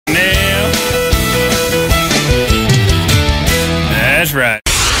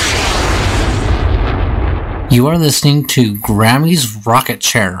You are listening to Grammy's Rocket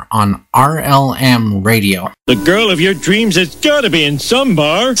Chair on RLM Radio. The girl of your dreams has got to be in some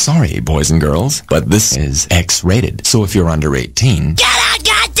bar. Sorry, boys and girls, but this is X-rated. So if you're under 18... Get out,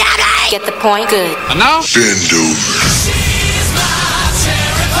 goddammit! Get the point? Good. And now? Bend over.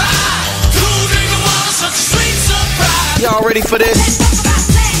 Y'all ready for this?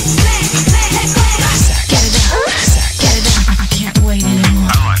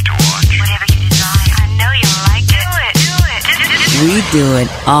 We do it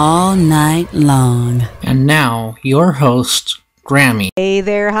all night long. And now, your host, Grammy. Hey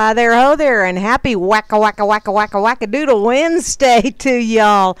there, hi there, ho there, and happy Whack-A-Doodle Wednesday to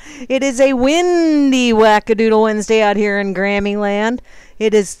y'all. It is a windy Whack-A-Doodle Wednesday out here in Grammy land.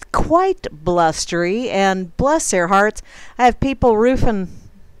 It is quite blustery, and bless their hearts, I have people roofing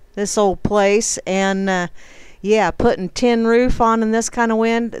this old place, and putting tin roof on in this kind of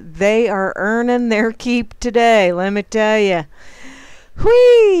wind. They are earning their keep today, let me tell you.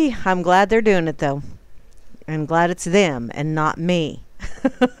 Whee! I'm glad they're doing it, though. I'm glad it's them and not me.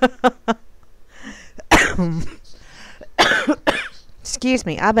 Excuse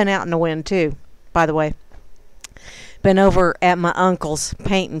me. I've been out in the wind, too, by the way. Been over at my uncle's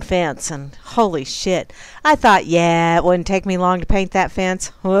painting fence, and holy shit. I thought, it wouldn't take me long to paint that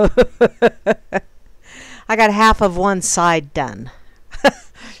fence. I got half of one side done.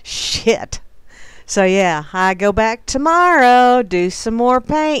 Shit. So I go back tomorrow, do some more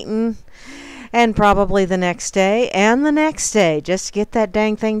painting, and probably the next day and the next day, just to get that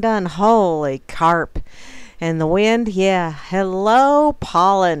dang thing done. Holy carp. And the wind, hello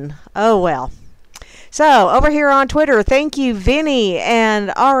pollen. Oh well. So over here on Twitter, thank you Vinny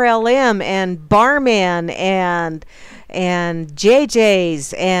and RLM and Barman and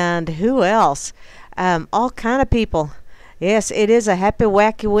JJ's and who else? All kind of people. Yes, it is a happy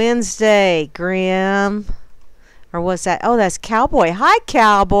wacky Wednesday, Grim. Or what's that? Oh, that's Cowboy. Hi,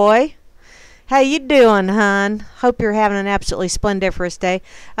 Cowboy. How you doing, hon? Hope you're having an absolutely splendiferous day.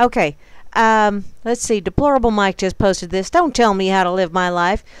 Okay, let's see. Deplorable Mike just posted this. Don't tell me how to live my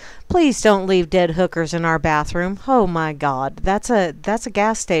life. Please don't leave dead hookers in our bathroom. Oh my God, that's a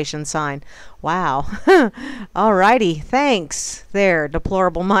gas station sign. Wow. Alrighty, thanks. There,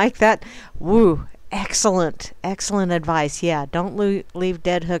 Deplorable Mike. Excellent advice. Yeah, don't leave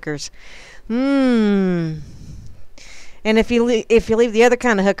dead hookers. And if you leave the other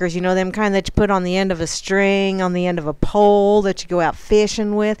kind of hookers, them kind that you put on the end of a string, on the end of a pole that you go out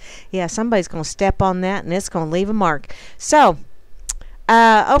fishing with. Yeah, somebody's going to step on that and it's going to leave a mark. So,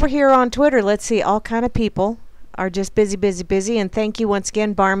 over here on Twitter, let's see, all kind of people are just busy, and thank you once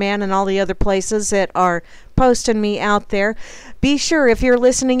again, Barman, and all the other places that are posting me out there. Be sure, if you're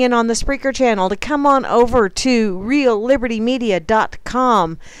listening in on the Spreaker channel, to come on over to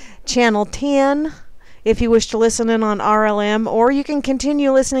reallibertymedia.com, channel 10, if you wish to listen in on RLM, or you can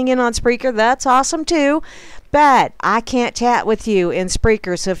continue listening in on Spreaker. That's awesome too, but I can't chat with you in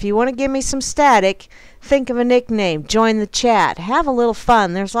Spreaker, so if you want to give me some static, think of a nickname, join the chat, have a little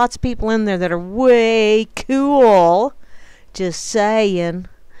fun. There's lots of people in there that are way cool. Just saying.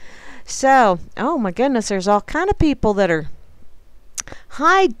 So, oh my goodness, there's all kind of people that are...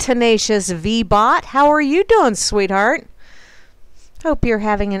 Hi, Tenacious V-Bot. How are you doing, sweetheart? Hope you're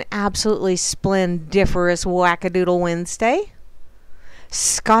having an absolutely splendiferous Whack-A-Doodle Wednesday.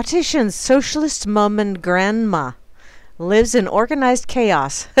 Scottish and socialist mum and grandma lives in organized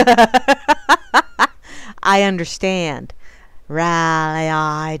chaos. I understand. Rally,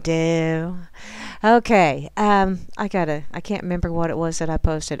 I do. Okay. I can't remember what it was that I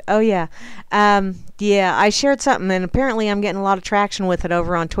posted. Oh, yeah. I shared something, and apparently I'm getting a lot of traction with it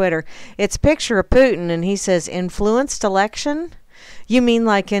over on Twitter. It's a picture of Putin, and he says, influenced election? You mean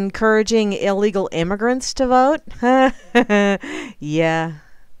like encouraging illegal immigrants to vote? Yeah.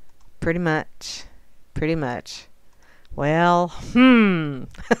 Pretty much. Well,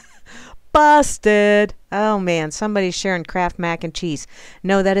 busted. Oh man, somebody's sharing Kraft mac and cheese.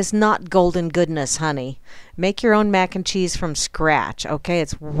 No, that is not golden goodness, honey. Make your own mac and cheese from scratch, okay?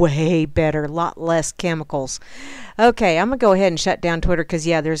 It's way better, a lot less chemicals. Okay, I'm gonna go ahead and shut down Twitter because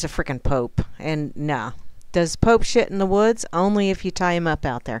there's a freaking Pope. And nah. Does Pope shit in the woods? Only if you tie him up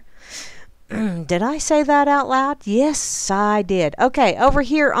out there. Did I say that out loud? Yes, I did. Okay, over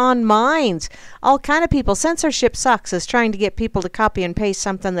here on Minds, all kind of people. Censorship Sucks is trying to get people to copy and paste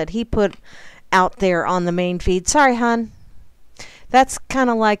something that he put out there on the main feed. Sorry, hon. That's kind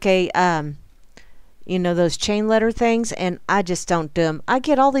of like a, those chain letter things, and I just don't do them. I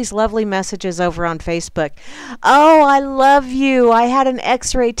get all these lovely messages over on Facebook. Oh, I love you. I had an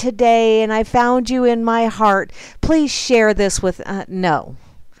x-ray today, and I found you in my heart. Please share this with...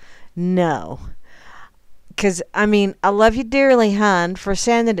 No. Because, I mean, I love you dearly, hon, for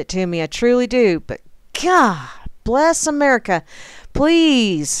sending it to me. I truly do. But, God, bless America.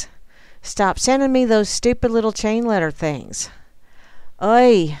 Please stop sending me those stupid little chain letter things.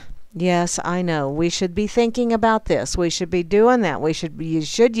 Oy. Yes, I know. We should be thinking about this. We should be doing that. You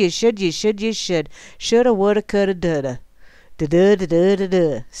should. Shoulda, woulda, coulda, duda.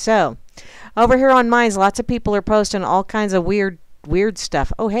 Da-da-da-da-da-da. So, over here on Minds, lots of people are posting all kinds of weird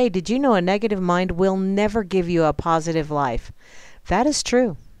stuff. Oh, hey, did you know a negative mind will never give you a positive life? That is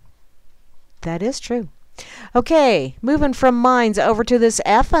true. That is true. Okay, moving from Minds over to this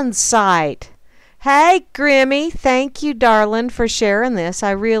effing site. Hey, Grammy, thank you, darling, for sharing this. I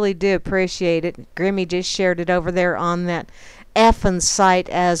really do appreciate it. Grammy just shared it over there on that effing site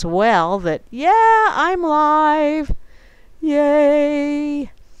as well. That, yeah, I'm live.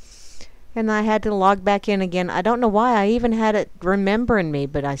 Yay. And I had to log back in again. I don't know why I even had it remembering me,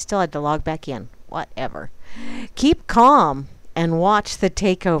 but I still had to log back in. Whatever. Keep calm and watch the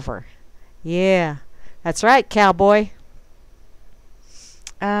takeover. Yeah, that's right, cowboy.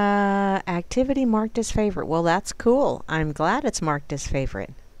 Activity marked as favorite. Well, that's cool. I'm glad it's marked as favorite.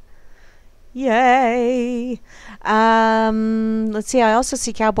 Yay. Let's see. I also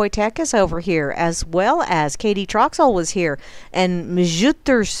see Cowboy Tech is over here, as well as Katie Troxel was here, and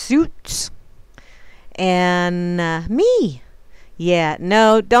Mjuter Suits, and me. Yeah,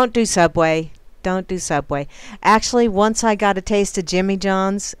 no, don't do Subway. Don't do Subway. Actually, once I got a taste of Jimmy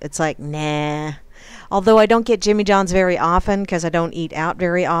John's, it's like, nah. Although I don't get Jimmy John's very often because I don't eat out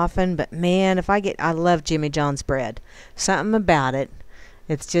very often. But man, I love Jimmy John's bread. Something about it.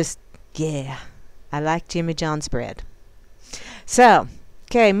 It's just, yeah. I like Jimmy John's bread. So,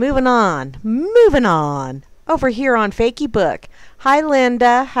 okay, moving on. Over here on Fakey Book. Hi,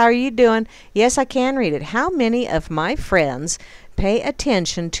 Linda. How are you doing? Yes, I can read it. How many of my friends pay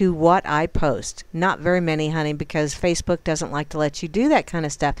attention to what I post? Not very many, honey, because Facebook doesn't like to let you do that kind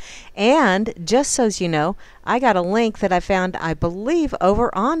of stuff. And just so you know, I got a link that I found, I believe,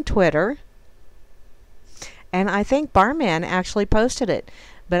 over on Twitter. And I think Barman actually posted it.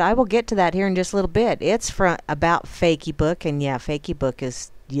 But I will get to that here in just a little bit. It's about Fakey Book. And yeah, Fakey Book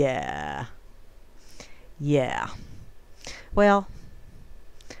is, yeah. Well,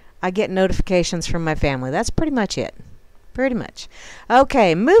 I get notifications from my family. That's pretty much it. Pretty much.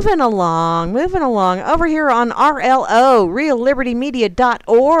 Okay, moving along. Over here on RLO,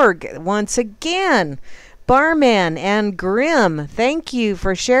 reallibertymedia.org. Once again, Barman and Grim, thank you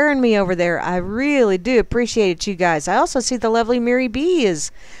for sharing me over there. I really do appreciate it, you guys. I also see the lovely Mary B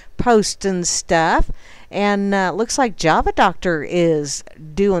is posting stuff. And looks like Java Doctor is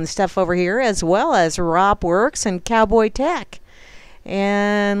doing stuff over here, as well as Rob Works and Cowboy Tech.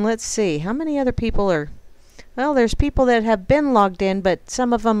 And let's see, how many other people are... Well, there's people that have been logged in, but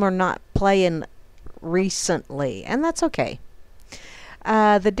some of them are not playing recently, and that's okay.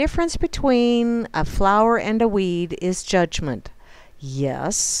 The difference between a flower and a weed is judgment.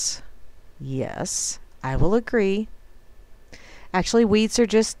 Yes, I will agree. Actually, weeds are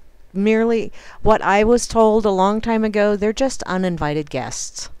just merely what I was told a long time ago. They're just uninvited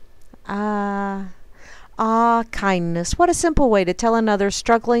guests. Kindness. What a simple way to tell another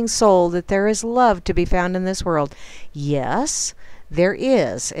struggling soul that there is love to be found in this world. Yes, there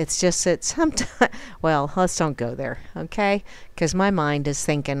is. It's just that sometimes... Well, let's don't go there, okay? Because my mind is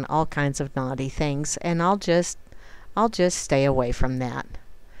thinking all kinds of naughty things, and I'll just stay away from that.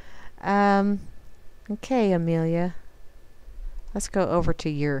 Okay, Amelia. Let's go over to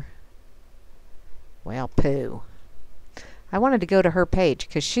your... Well, poo. I wanted to go to her page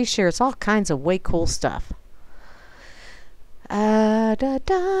because she shares all kinds of way cool stuff.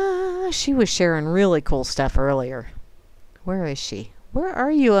 She was sharing really cool stuff earlier. Where is she? Where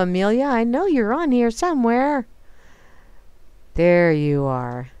are you, Amelia? I know you're on here somewhere. There you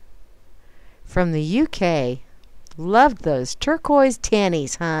are. From the UK. Loved those turquoise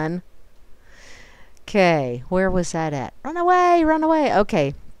tannies, hun. Okay, where was that at? Run away, run away.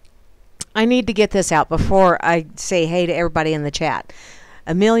 Okay. I need to get this out before I say hey to everybody in the chat.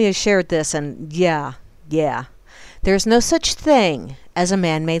 Amelia shared this, and yeah. There's no such thing as a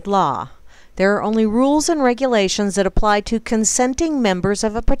man-made law. There are only rules and regulations that apply to consenting members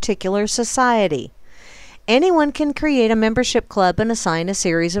of a particular society. Anyone can create a membership club and assign a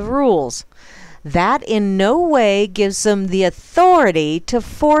series of rules. That in no way gives them the authority to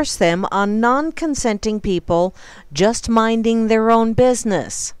force them on non-consenting people just minding their own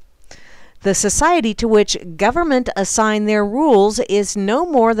business. The society to which government assign their rules is no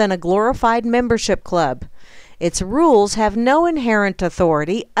more than a glorified membership club. Its rules have no inherent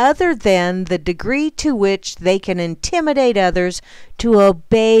authority other than the degree to which they can intimidate others to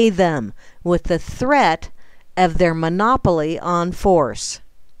obey them with the threat of their monopoly on force.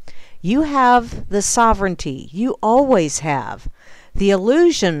 You have the sovereignty. You always have. The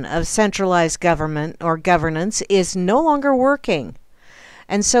illusion of centralized government or governance is no longer working.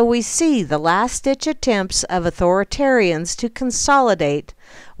 And so we see the last-ditch attempts of authoritarians to consolidate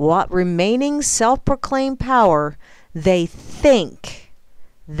what remaining self-proclaimed power they think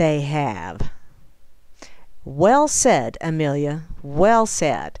they have. Well said, Amelia. Well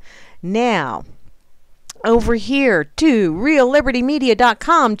said. Now, over here to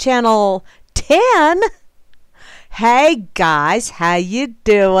reallibertymedia.com, channel 10. Hey guys, how you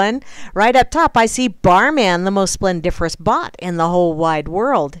doing? Right up top, I see Barman, the most splendiferous bot in the whole wide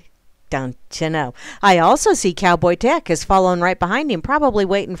world. Don't you know? I also see Cowboy Tech is following right behind him, probably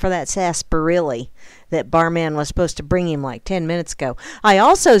waiting for that sarsaparilla that Barman was supposed to bring him like 10 minutes ago. I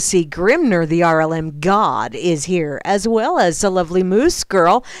also see Grimner, the RLM God, is here, as well as the lovely Moose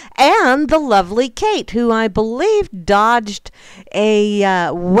Girl and the lovely Kate, who I believe dodged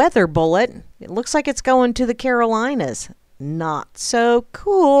a weather bullet. It looks like it's going to the Carolinas. Not so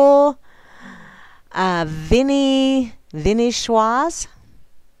cool. Vinny Schwaz.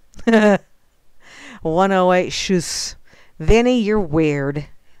 108 Shoes. Vinny, you're weird.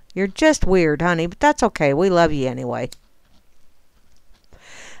 You're just weird, honey, but that's okay. We love you anyway.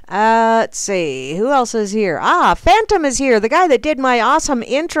 Let's see. Who else is here? Phantom is here. The guy that did my awesome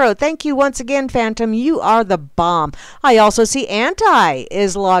intro. Thank you once again, Phantom. You are the bomb. I also see Anti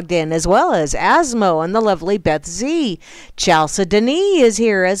is logged in, as well as Asmo and the lovely Beth Z. Chalsa Denis is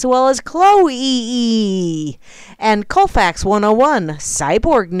here, as well as Chloe. And Colfax 101,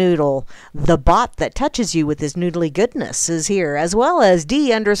 Cyborg Noodle, the bot that touches you with his noodly goodness, is here, as well as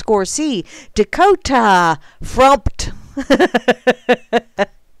D_C, Dakota Frumpt.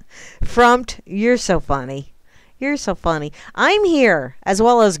 Frumpt, you're so funny. You're so funny. I'm here, as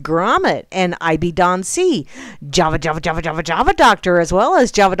well as Gromit and IB Don C, Java Doctor, as well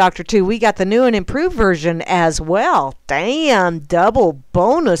as Java Doctor 2. We got the new and improved version as well. Damn, double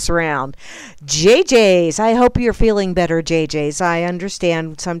bonus round. JJ's, I hope you're feeling better, JJ's. I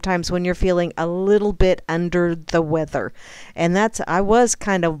understand sometimes when you're feeling a little bit under the weather. And I was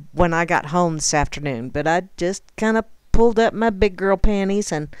kind of when I got home this afternoon, but I just kind of pulled up my big girl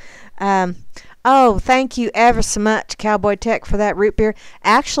panties and thank you ever so much, Cowboy Tech, for that root beer.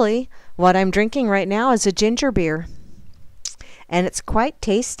 Actually, what I'm drinking right now is a ginger beer, and it's quite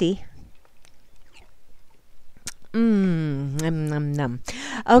tasty.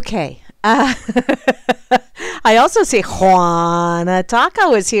 Okay. I also see Juana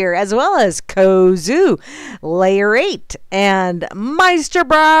Taco is here, as well as Kozu, Layer 8, and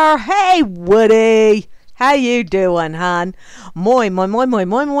Meisterbauer. Hey, Woody. How you doing, hon? Moi.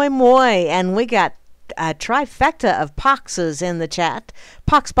 And we got a trifecta of Poxes in the chat.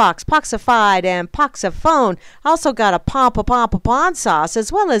 Poxbox, Poxified, and Poxiphone. Also got a Pompa sauce,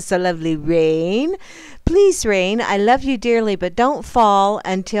 as well as the lovely Rain. Please, Rain, I love you dearly, but don't fall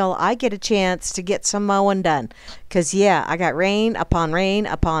until I get a chance to get some mowing done. Because, yeah, I got rain upon rain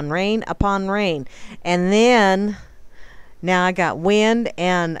upon rain upon rain. And then, now I got wind,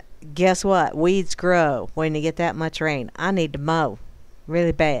 and guess what? Weeds grow when you get that much rain. I need to mow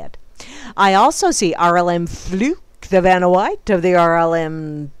really bad. I also see RLM Fluke, the Vanna White of the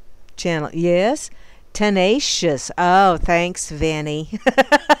RLM channel. Yes. Tenacious. Oh, thanks, Vanny.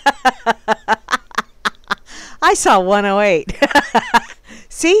 I saw 108.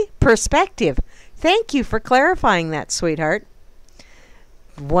 See? Perspective. Thank you for clarifying that, sweetheart.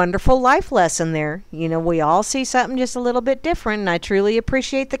 Wonderful life lesson there. You know, we all see something just a little bit different, and I truly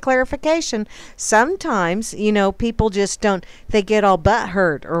appreciate the clarification. Sometimes, you know, people just don't, they get all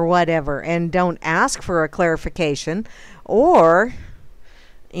butthurt or whatever and don't ask for a clarification, or,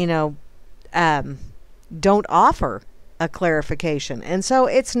 you know, don't offer a clarification. And so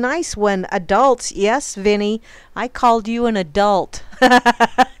it's nice when adults, yes, Vinny, I called you an adult.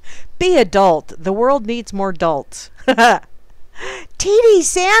 Be adult. The world needs more adults. TD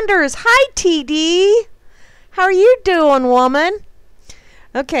Sanders. Hi, TD. How are you doing, woman?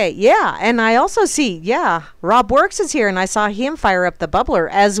 Okay, yeah. And I also see, yeah, Rob Works is here, and I saw him fire up the bubbler,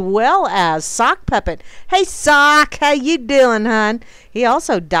 as well as Sock Puppet. Hey, Sock. How you doing, hon? He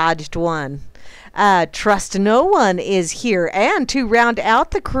also dodged one. Trust No One is here. And to round out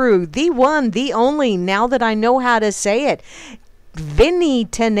the crew, the one, the only, now that I know how to say it, Vinny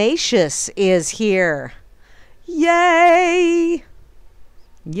Tenacious is here. Yay!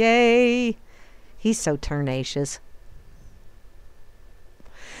 Yay! He's so tenacious.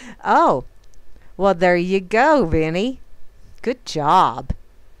 Oh, well, there you go, Vinny. Good job.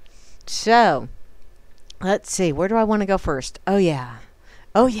 So, let's see. Where do I want to go first? Oh, yeah.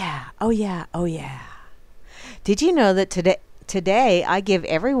 Did you know that today I give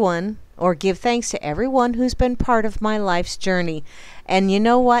thanks to everyone who's been part of my life's journey? And you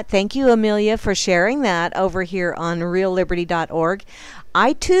know what? Thank you, Amelia, for sharing that over here on realliberty.org.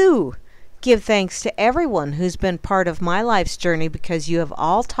 I too give thanks to everyone who's been part of my life's journey, because you have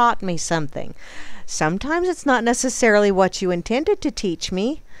all taught me something. Sometimes it's not necessarily what you intended to teach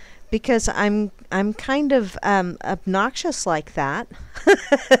me, because I'm kind of obnoxious like that.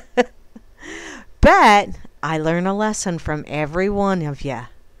 But I learn a lesson from every one of you.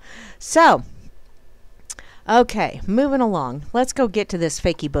 So, okay, moving along. Let's go get to this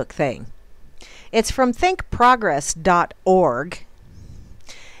fakey book thing. It's from thinkprogress.org.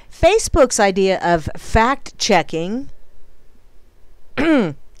 Facebook's idea of fact-checking,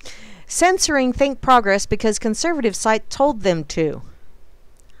 censoring Think Progress because conservative site told them to.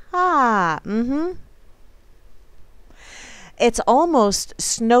 It's almost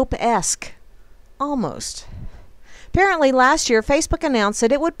Snopes-esque. Almost. Apparently last year, Facebook announced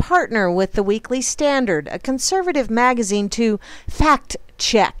that it would partner with the Weekly Standard, a conservative magazine, to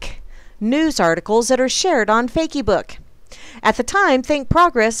fact-check news articles that are shared on Fakeybook. At the time, Think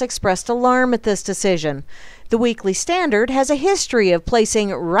Progress expressed alarm at this decision. The Weekly Standard has a history of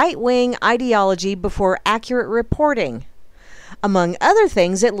placing right-wing ideology before accurate reporting. Among other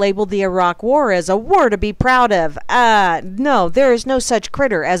things, it labeled the Iraq War as a war to be proud of. No, there is no such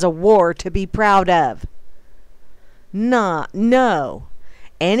critter as a war to be proud of. No.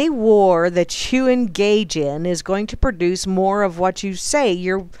 Any war that you engage in is going to produce more of what you say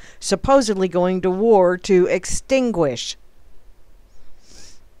you're supposedly going to war to extinguish.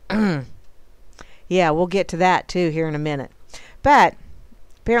 Yeah, we'll get to that too here in a minute. But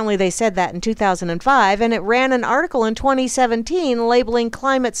apparently they said that in 2005, and it ran an article in 2017 labeling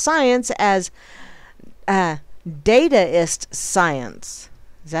climate science as dataist science.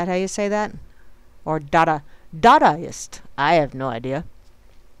 Is that how you say that? Or dadaist? I have no idea.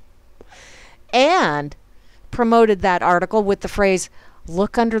 And promoted that article with the phrase,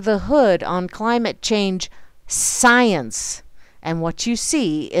 "Look under the hood on climate change science. And what you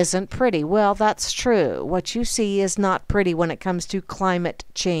see isn't pretty." Well, that's true. What you see is not pretty when it comes to climate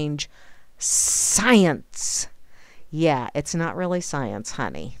change science. Yeah, it's not really science,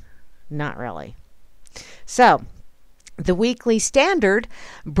 honey. Not really. So, the Weekly Standard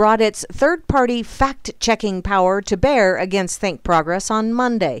brought its third-party fact-checking power to bear against Think Progress on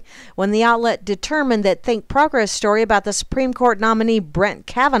Monday, when the outlet determined that Think Progress' story about the Supreme Court nominee Brett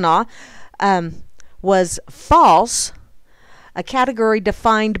Kavanaugh was false, a category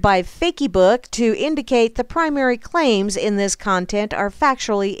defined by Fakeybook to indicate the primary claims in this content are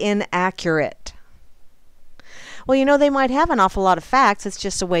factually inaccurate. Well, you know, they might have an awful lot of facts. It's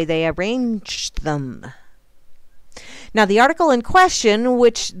just the way they arranged them. Now, the article in question,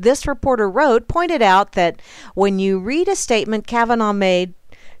 which this reporter wrote, pointed out that when you read a statement Kavanaugh made,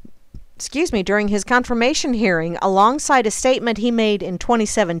 during his confirmation hearing, alongside a statement he made in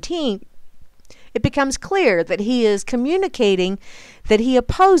 2017, it becomes clear that he is communicating that he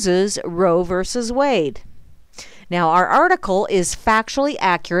opposes Roe versus Wade. Now, our article is factually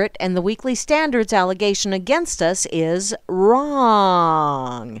accurate, and the Weekly Standard's allegation against us is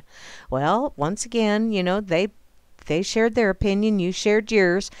wrong. Well, once again, you know, they shared their opinion, you shared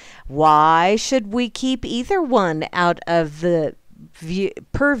yours. Why should we keep either one out of the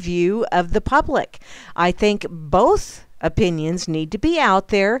purview of the public? I think both opinions need to be out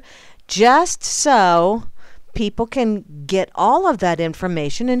there, just so people can get all of that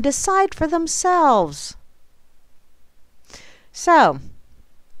information and decide for themselves. So,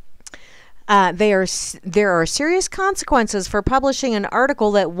 there are serious consequences for publishing an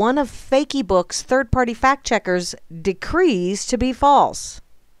article that one of Fakeybook's third-party fact-checkers decrees to be false.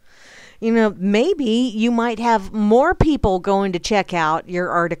 You know, maybe you might have more people going to check out your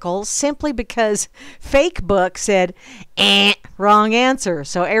article simply because Fakebook said, wrong answer.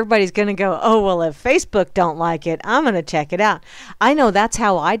 So everybody's going to go, oh, well, if Facebook don't like it, I'm going to check it out. I know that's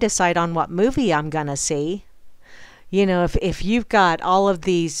how I decide on what movie I'm going to see. You know, if you've got all of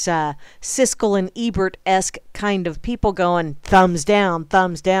these Siskel and Ebert-esque kind of people going, thumbs down,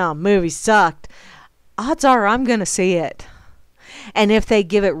 movie sucked, odds are I'm going to see it. And if they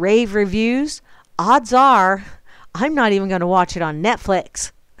give it rave reviews, odds are I'm not even going to watch it on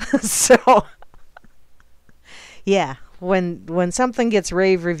Netflix. So, yeah, when something gets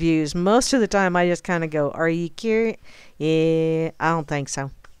rave reviews, most of the time I just kind of go, are you curious? Yeah, I don't think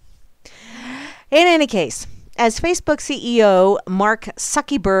so. In any case, as Facebook CEO Mark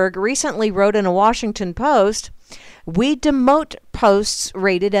Zuckerberg recently wrote in a Washington Post, we demote posts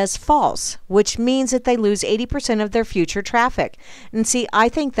rated as false, which means that they lose 80% of their future traffic. And see, I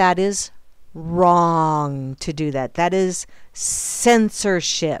think that is wrong to do that. That is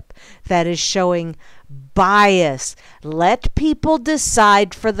censorship. That is showing bias. Let people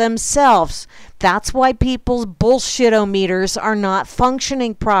decide for themselves. That's why people's bullshit-o-meters are not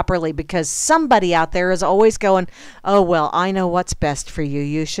functioning properly, because somebody out there is always going, oh, well, I know what's best for you.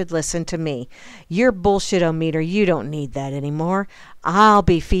 You should listen to me. Your bullshit-o-meter, you don't need that anymore. I'll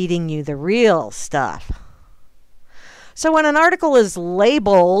be feeding you the real stuff. So when an article is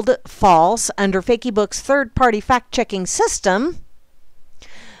labeled false under FakeyBook's third-party fact-checking system,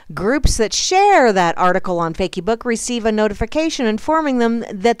 groups that share that article on FakeyBook receive a notification informing them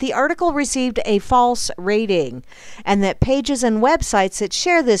that the article received a false rating, and that pages and websites that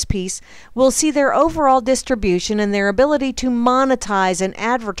share this piece will see their overall distribution and their ability to monetize and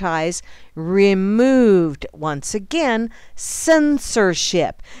advertise removed. Once again,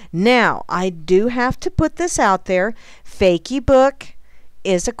 censorship. Now, I do have to put this out there. FakeyBook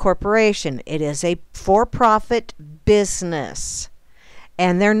is a corporation. It is a for-profit business.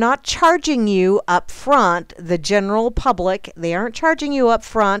 And they're not charging you up front, the general public, they aren't charging you up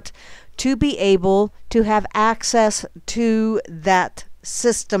front to be able to have access to that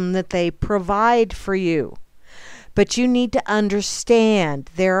system that they provide for you. But you need to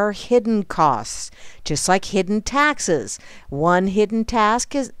understand there are hidden costs, just like hidden taxes. One hidden tax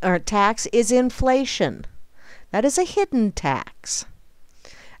is inflation. That is a hidden tax.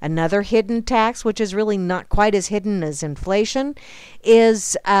 Another hidden tax, which is really not quite as hidden as inflation,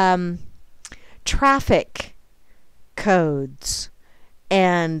 is traffic codes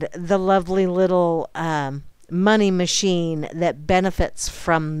and the lovely little money machine that benefits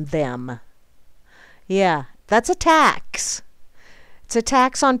from them. Yeah, that's a tax. It's a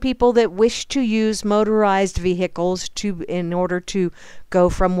tax on people that wish to use motorized vehicles in order to go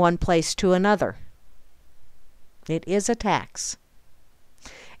from one place to another. It is a tax.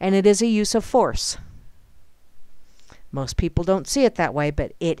 And it is a use of force. Most people don't see it that way,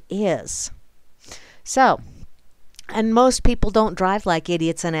 but it is. So, and most people don't drive like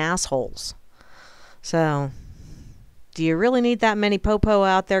idiots and assholes. So, do you really need that many popo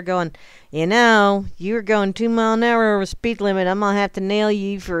out there going, you know, you're going 2 miles an hour over speed limit. I'm going to have to nail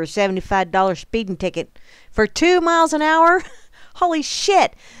you for a $75 speeding ticket for 2 miles an hour? Holy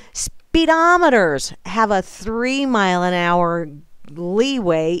shit. Speedometers have a 3 mile an hour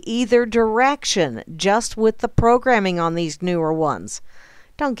leeway either direction, just with the programming on these newer ones.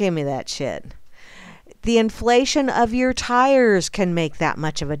 Don't give me that shit. The inflation of your tires can make that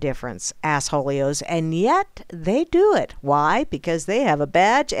much of a difference, assholios, and yet they do it. Why? Because they have a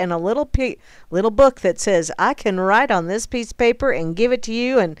badge and a little book that says, I can write on this piece of paper and give it to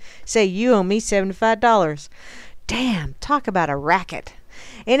you and say you owe me $75. Damn, talk about a racket.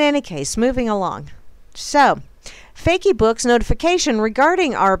 In any case, moving along. So, FakeyBook's notification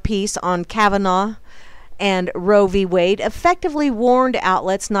regarding our piece on Kavanaugh and Roe v. Wade effectively warned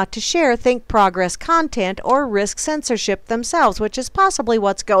outlets not to share Think Progress content or risk censorship themselves, which is possibly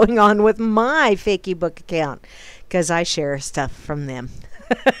what's going on with my FakeyBook account, because I share stuff from them.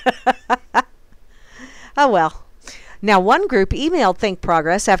 Oh well. Now, one group emailed Think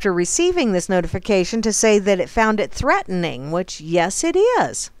Progress after receiving this notification to say that it found it threatening, which, yes, it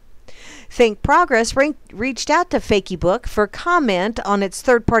is. Think Progress reached out to FakeyBook for comment on its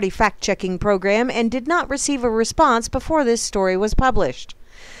third-party fact-checking program and did not receive a response before this story was published.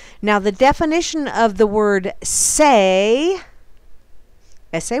 Now, the definition of the word say,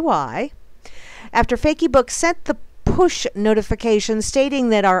 S-A-Y, after FakeyBook sent the push notification stating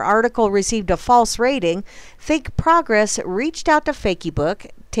that our article received a false rating, Think Progress reached out to FakeyBook,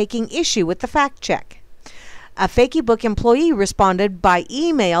 taking issue with the fact check. A FakeyBook employee responded by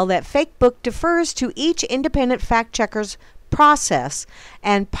email that FakeyBook defers to each independent fact-checker's process,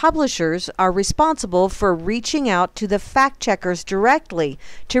 and publishers are responsible for reaching out to the fact-checkers directly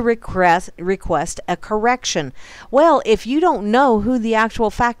to request a correction. Well, if you don't know who the actual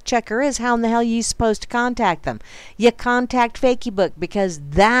fact-checker is, how in the hell are you supposed to contact them? You contact FakeyBook, because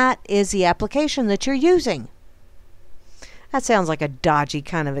that is the application that you're using. That sounds like a dodgy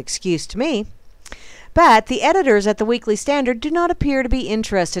kind of excuse to me. But the editors at the Weekly Standard do not appear to be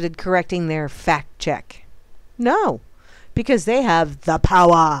interested in correcting their fact check. No, because they have the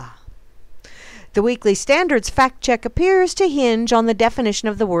power. The Weekly Standard's fact check appears to hinge on the definition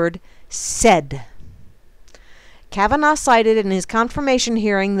of the word said. Kavanaugh cited in his confirmation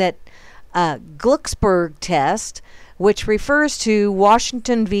hearing that Glucksberg test, which refers to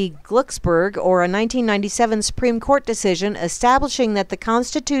Washington v. Glucksberg, or a 1997 Supreme Court decision establishing that the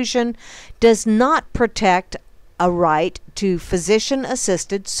Constitution does not protect a right to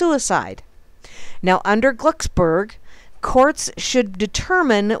physician-assisted suicide. Now, under Glucksberg, Courts should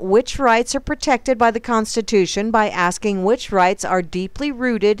determine which rights are protected by the Constitution by asking which rights are deeply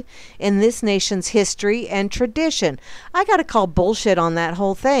rooted in this nation's history and tradition. I got to call bullshit on that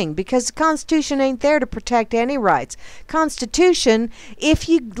whole thing, because the Constitution ain't there to protect any rights. Constitution, if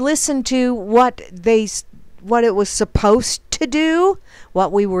you listen to what it was supposed to do,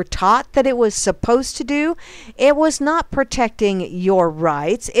 what we were taught that it was supposed to do, it was not protecting your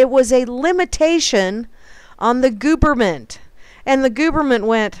rights. It was a limitation on the government. And the government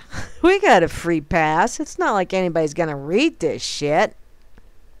went, we got a free pass. It's not like anybody's going to read this shit.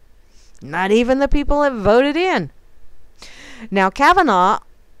 Not even the people that voted in. Now, Kavanaugh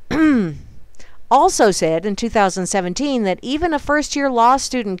also said in 2017 that even a first-year law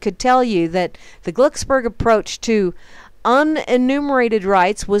student could tell you that the Glucksberg approach to unenumerated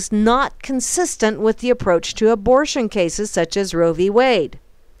rights was not consistent with the approach to abortion cases such as Roe v. Wade,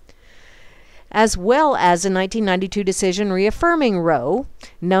 as well as a 1992 decision reaffirming Roe,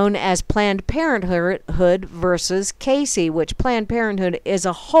 known as Planned Parenthood versus Casey, which Planned Parenthood is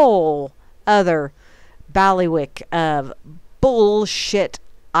a whole other ballywick of bullshit-itis.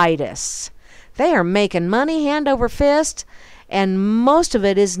 They are making money hand over fist, and most of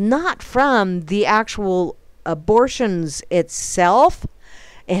it is not from the actual abortions itself.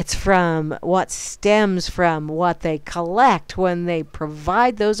 It's from what stems from what they collect when they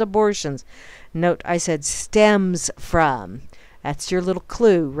provide those abortions. Note, I said stems from. That's your little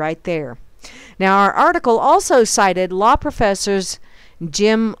clue right there. Now, our article also cited law professors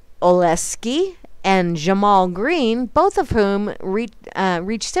Jim Oleski and Jamal Green, both of whom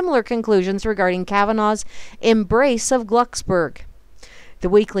reached similar conclusions regarding Kavanaugh's embrace of Glucksberg. The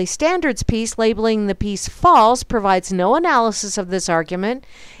Weekly Standards piece labeling the piece false provides no analysis of this argument.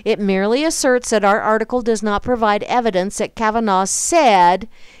 It merely asserts that our article does not provide evidence that Kavanaugh said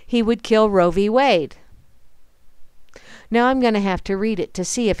he would kill Roe v. Wade. Now I'm going to have to read it to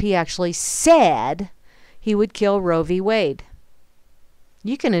see if he actually said he would kill Roe v. Wade.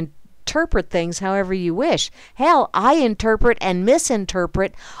 You can interpret things however you wish. Hell, I interpret and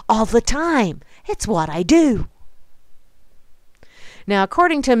misinterpret all the time. It's what I do. Now,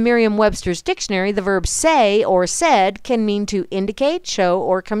 according to Merriam-Webster's dictionary, the verb say or said can mean to indicate, show,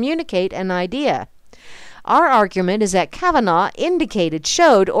 or communicate an idea. Our argument is that Kavanaugh indicated,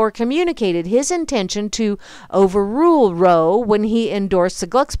 showed, or communicated his intention to overrule Roe when he endorsed the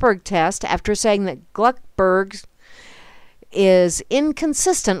Glucksberg test after saying that Glucksberg is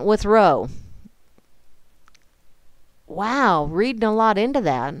inconsistent with Roe. Wow, reading a lot into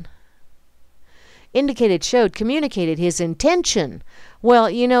that. Indicated, showed, communicated his intention. Well,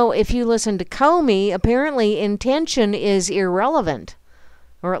 you know, if you listen to Comey, apparently intention is irrelevant.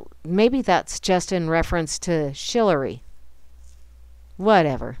 Or maybe that's just in reference to Shillery.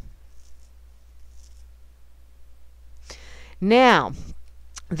 Whatever. Now,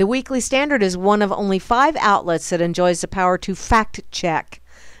 the Weekly Standard is one of only 5 outlets that enjoys the power to fact-check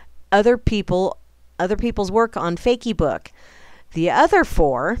other people's work on Fakeybook. The other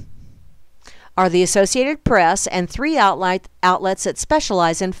 4 are the Associated Press and 3 outlets that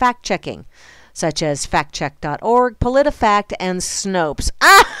specialize in fact-checking, such as factcheck.org, PolitiFact, and Snopes.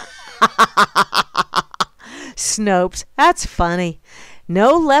 Snopes, that's funny.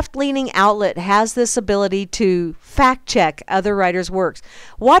 No left-leaning outlet has this ability to fact-check other writers' works.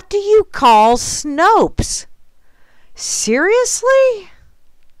 What do you call Snopes? Seriously?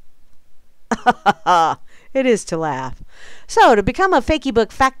 It is to laugh. So, to become a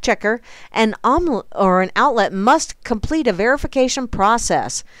Fakeybook fact-checker, an outlet must complete a verification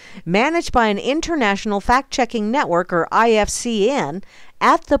process managed by an international fact-checking network, or IFCN,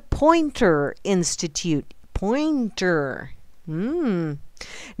 at the Poynter Institute. Poynter.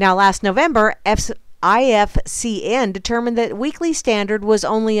 Now, last November, IFCN determined that Weekly Standard was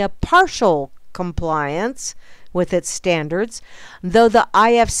only a partial compliance with its standards, though the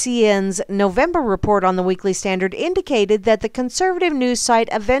IFCN's November report on the Weekly Standard indicated that the conservative news site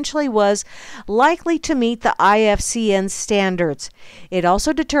eventually was likely to meet the IFCN's standards. It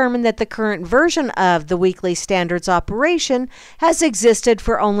also determined that the current version of the Weekly Standard's operation has existed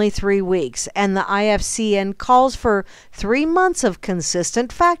for only 3 weeks, and the IFCN calls for 3 months of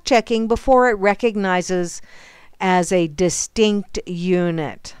consistent fact-checking before it recognizes as a distinct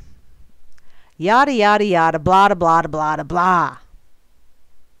unit. Yada, yada, yada, blah, blah, blah, blah, blah.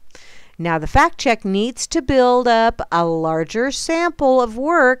 Now, the fact check needs to build up a larger sample of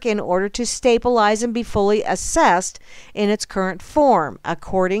work in order to stabilize and be fully assessed in its current form,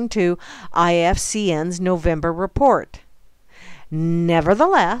 according to IFCN's November report.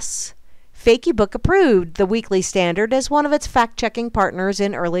 Nevertheless, Fakeybook approved the Weekly Standard as one of its fact-checking partners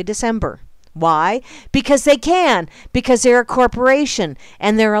in early December. Why? Because they can. Because they're a corporation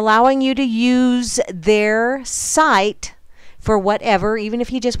and they're allowing you to use their site for whatever, even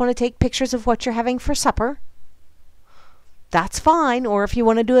if you just want to take pictures of what you're having for supper. That's fine. Or if you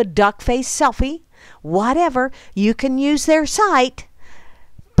want to do a duck face selfie, whatever, you can use their site.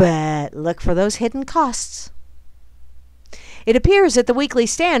 But look for those hidden costs. It appears that the Weekly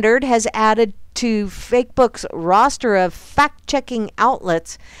Standard has added to Fakebook's roster of fact-checking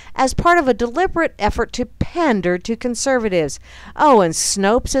outlets as part of a deliberate effort to pander to conservatives. Oh, and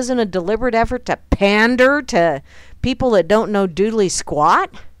Snopes isn't a deliberate effort to pander to people that don't know doodly squat?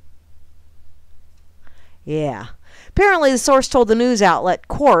 Yeah. Apparently, the source told the news outlet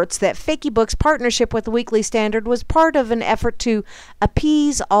Quartz that Fakebook's partnership with the Weekly Standard was part of an effort to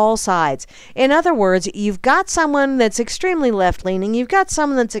appease all sides. In other words, you've got someone that's extremely left-leaning, you've got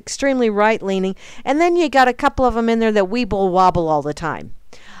someone that's extremely right-leaning, and then you got a couple of them in there that weeble-wobble all the time.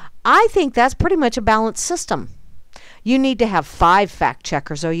 I think that's pretty much a balanced system. You need to have 5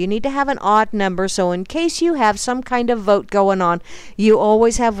 fact-checkers, or you need to have an odd number, so in case you have some kind of vote going on, you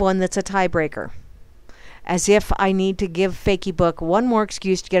always have one that's a tiebreaker. As if I need to give Fakebook one more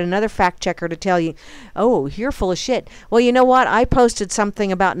excuse to get another fact checker to tell you, oh, you're full of shit. Well, you know what? I posted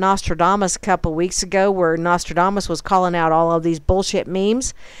something about Nostradamus a couple weeks ago where Nostradamus was calling out all of these bullshit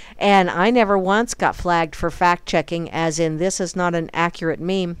memes, and I never once got flagged for fact checking, as in this is not an accurate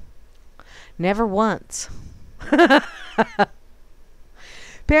meme. Never once.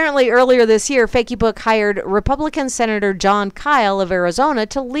 Apparently, earlier this year, Fakebook hired Republican Senator John Kyle of Arizona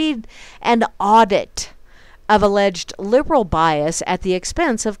to lead an audit of alleged liberal bias at the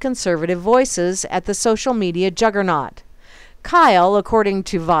expense of conservative voices at the social media juggernaut. Kyle, according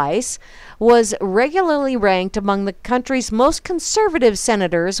to Vice, was regularly ranked among the country's most conservative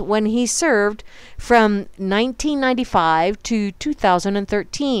senators when he served from 1995 to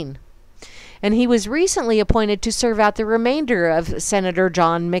 2013. And he was recently appointed to serve out the remainder of Senator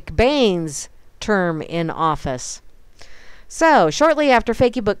John McBain's term in office. So, shortly after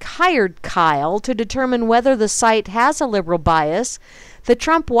Fakebook hired Kyle to determine whether the site has a liberal bias, the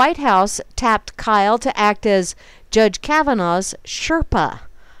Trump White House tapped Kyle to act as Judge Kavanaugh's Sherpa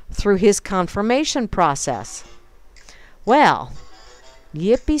through his confirmation process. Well,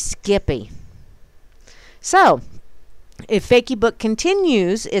 yippee skippy. So, if Fakebook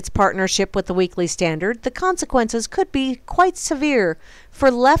continues its partnership with the Weekly Standard, the consequences could be quite severe for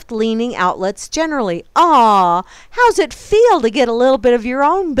left-leaning outlets generally. Aw, how's it feel to get a little bit of your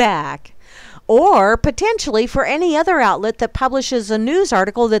own back? Or potentially for any other outlet that publishes a news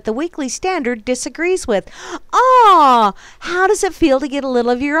article that the Weekly Standard disagrees with. Aw, how does it feel to get a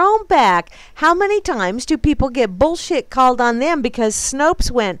little of your own back? How many times do people get bullshit called on them because Snopes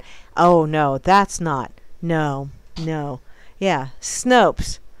went, oh no, that's not, no. Yeah,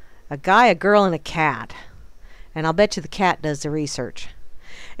 Snopes. A guy, a girl, and a cat. And I'll bet you the cat does the research.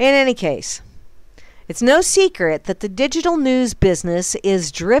 In any case, it's no secret that the digital news business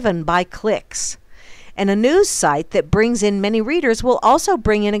is driven by clicks. And a news site that brings in many readers will also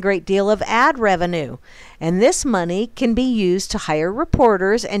bring in a great deal of ad revenue. And this money can be used to hire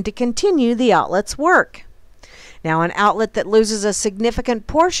reporters and to continue the outlet's work. Now, an outlet that loses a significant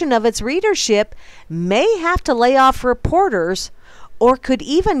portion of its readership may have to lay off reporters or could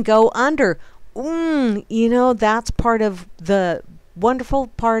even go under. That's part of the wonderful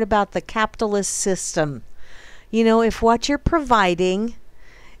part about the capitalist system. If what you're providing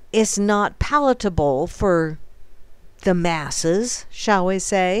is not palatable for the masses, shall we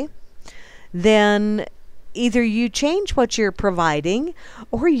say, then either you change what you're providing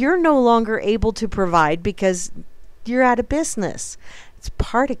or you're no longer able to provide because you're out of business. It's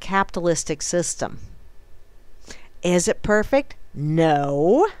part of capitalistic system. Is it perfect?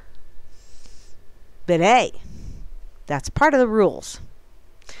 No. But hey, that's part of the rules.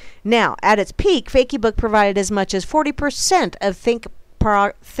 Now, at its peak, Fakebook provided as much as 40% of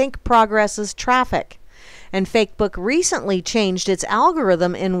Think Progress's traffic. And Fakebook recently changed its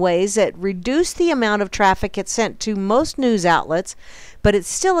algorithm in ways that reduced the amount of traffic it sent to most news outlets, but it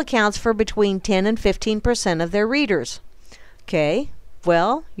still accounts for between 10 and 15% of their readers. Okay,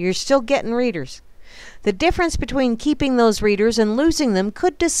 well, you're still getting readers. The difference between keeping those readers and losing them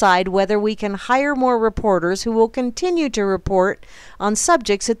could decide whether we can hire more reporters who will continue to report on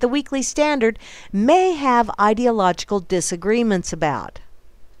subjects that the Weekly Standard may have ideological disagreements about.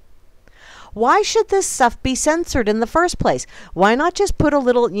 Why should this stuff be censored in the first place? Why not just put a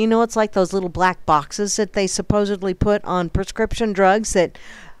little, it's like those little black boxes that they supposedly put on prescription drugs that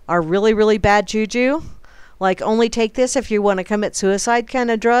are really, really bad juju? Like, only take this if you want to commit suicide kind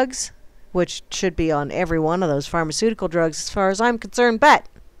of drugs, which should be on every one of those pharmaceutical drugs as far as I'm concerned. But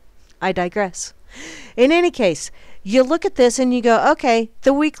I digress. In any case, you look at this and you go, okay,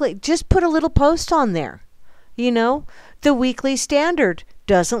 the weekly, just put a little post on there. You know, the Weekly Standard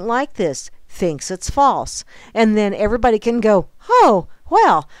doesn't like this, thinks it's false. And then everybody can go, oh,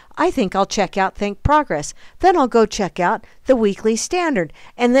 well, I think I'll check out Think Progress. Then I'll go check out the Weekly Standard.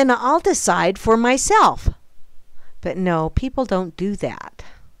 And then I'll decide for myself. But no, people don't do that.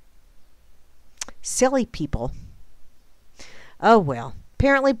 Silly people. Oh, well.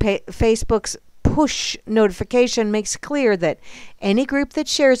 Apparently, Facebook's push notification makes clear that any group that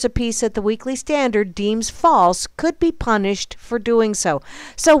shares a piece that the Weekly Standard deems false could be punished for doing so.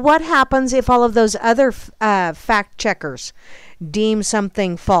 So what happens if all of those other fact checkers deem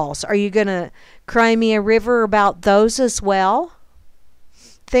something false? Are you going to cry me a river about those as well?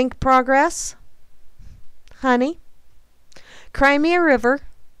 Think Progress? Honey? Cry me a river.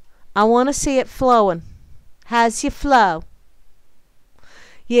 I want to see it flowing. Has you flow?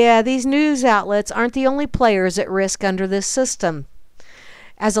 Yeah, these news outlets aren't the only players at risk under this system.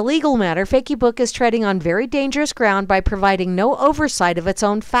 As a legal matter, Facebook is treading on very dangerous ground by providing no oversight of its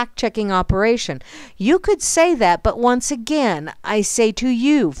own fact-checking operation. You could say that, but once again, I say to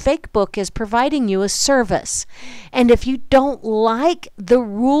you, Facebook is providing you a service. And if you don't like the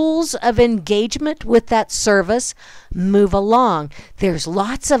rules of engagement with that service, move along. There's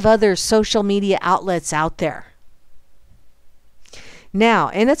lots of other social media outlets out there. Now,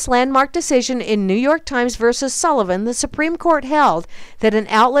 in its landmark decision in New York Times versus Sullivan, the Supreme Court held that an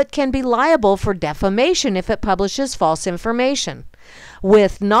outlet can be liable for defamation if it publishes false information,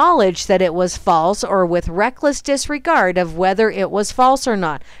 with knowledge that it was false or with reckless disregard of whether it was false or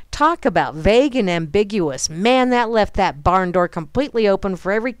not. Talk about vague and ambiguous. Man, that left that barn door completely open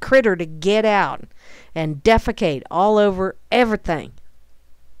for every critter to get out and defecate all over everything.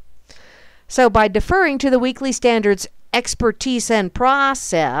 So by deferring to the Weekly Standard's expertise and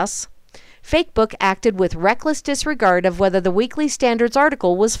process, Facebook acted with reckless disregard of whether the Weekly Standard's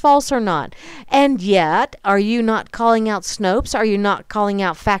article was false or not. And yet, are you not calling out Snopes? Are you not calling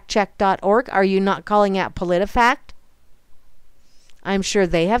out factcheck.org? Are you not calling out PolitiFact? I'm sure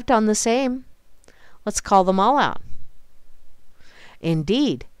they have done the same. Let's call them all out.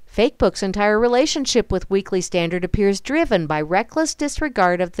 Indeed, Facebook's entire relationship with Weekly Standard appears driven by reckless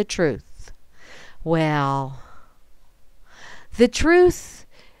disregard of the truth. Well, the truth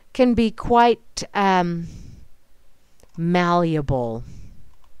can be quite malleable,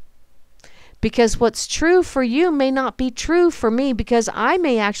 because what's true for you may not be true for me, because I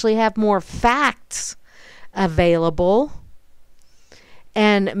may actually have more facts available,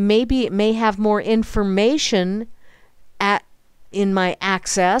 and maybe it may have more information in my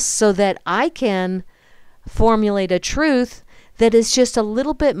access, so that I can formulate a truth that is just a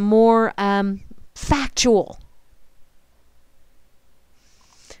little bit more factual.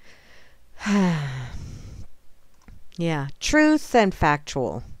 Yeah, truth and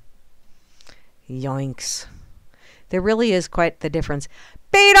factual. Yoinks. There really is quite the difference.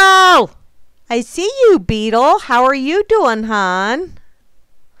 Beetle! I see you, Beetle. How are you doing, hon?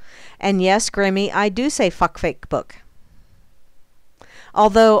 And yes, Grammy, I do say fuck Facebook.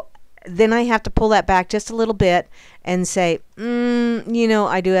 Although, then I have to pull that back just a little bit and say, you know,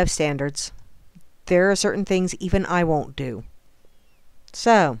 I do have standards. There are certain things even I won't do.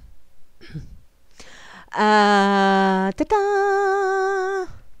 So,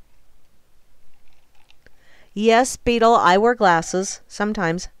 yes, Beetle, I wear glasses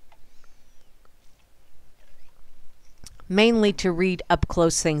sometimes. Mainly to read up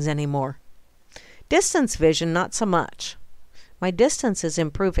close things anymore. Distance vision, not so much. My distance is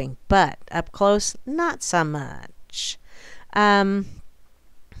improving, but up close, not so much. Yeah,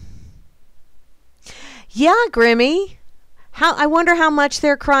 Grimmy. I wonder how much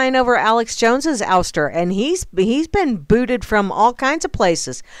they're crying over Alex Jones's ouster, and he's been booted from all kinds of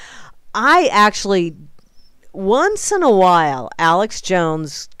places. I actually, once in a while, Alex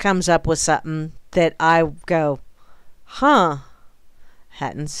Jones comes up with something that I go,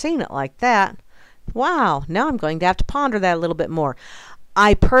 hadn't seen it like that. Wow, now I'm going to have to ponder that a little bit more.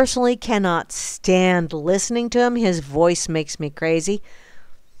 I personally cannot stand listening to him. His voice makes me crazy.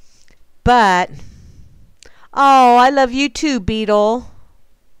 But, oh, I love you too, Beetle.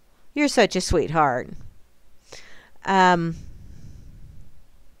 You're such a sweetheart. Let's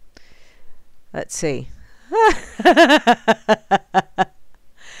see.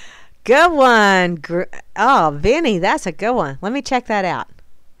 Good one. Oh, Vinny, that's a good one. Let me check that out.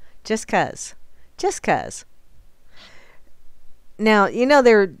 Just 'cause. Now, you know,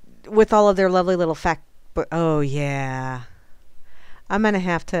 they're with all of their lovely little fact. Oh, yeah. I'm going to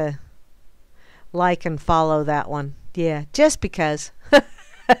have to like and follow that one. Yeah, just because.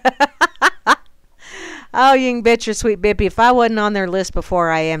 Oh, you can bet your sweet Bippy if I wasn't on their list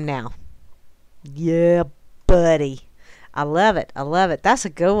before, I am now. Yeah, buddy. I love it. I love it. That's a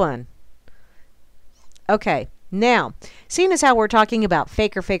good one. Okay. Now, seeing as how we're talking about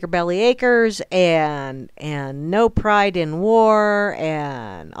faker belly acres and no pride in war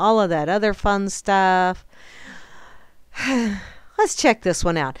and all of that other fun stuff, let's check this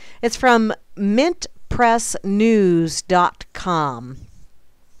one out. It's from mintpressnews.com.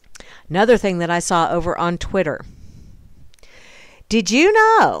 Another thing that I saw over on Twitter. Did you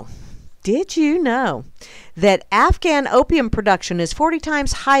know that Afghan opium production is 40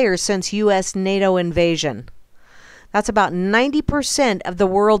 times higher since U.S. NATO invasion? That's about 90% of the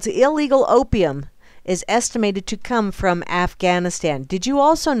world's illegal opium is estimated to come from Afghanistan. Did you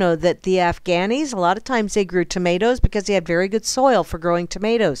also know that the Afghanis, a lot of times they grew tomatoes because they had very good soil for growing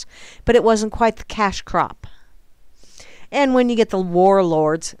tomatoes, but it wasn't quite the cash crop. And when you get the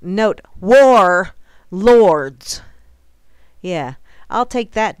warlords, note, warlords. Yeah, I'll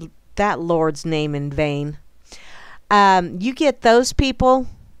take that lord's name in vain. You get those people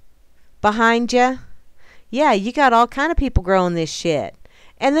behind you. Yeah, you got all kind of people growing this shit.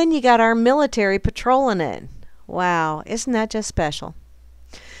 And then you got our military patrolling it. Wow, isn't that just special?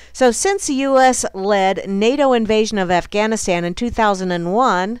 So since the U.S.-led NATO invasion of Afghanistan in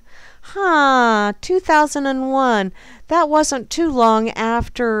 2001, 2001, that wasn't too long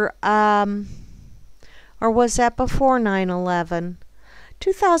after, or was that before 9/11?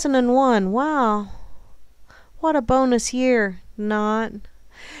 2001, wow. What a bonus year, not.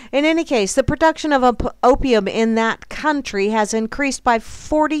 In any case, the production of opium in that country has increased by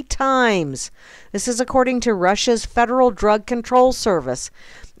 40 times. This is according to Russia's Federal Drug Control Service.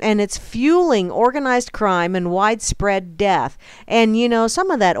 And it's fueling organized crime and widespread death. And, you know, some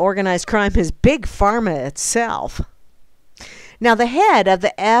of that organized crime is big pharma itself. Now, the head of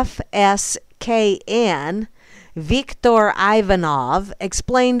the FSKN, Viktor Ivanov,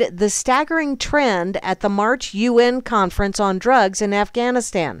 explained the staggering trend at the March UN conference on drugs in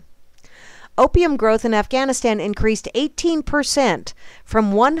Afghanistan. Opium growth in Afghanistan increased 18%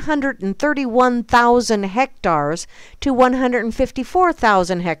 from 131,000 hectares to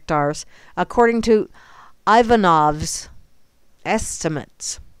 154,000 hectares, according to Ivanov's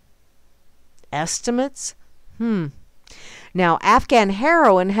estimates. Estimates? Now, Afghan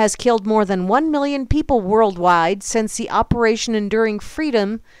heroin has killed more than 1 million people worldwide since the Operation Enduring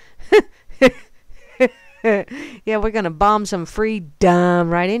Freedom. Yeah, we're going to bomb some freedom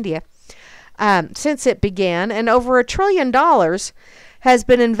right into you. Since it began, and over $1 trillion has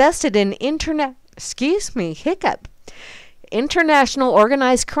been invested in international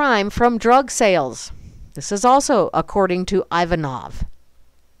organized crime from drug sales. This is also according to Ivanov.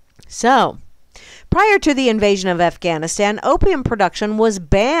 So, prior to the invasion of Afghanistan, opium production was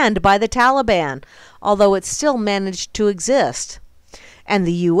banned by the Taliban, although it still managed to exist. And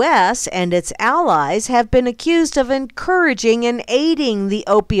the U.S. and its allies have been accused of encouraging and aiding the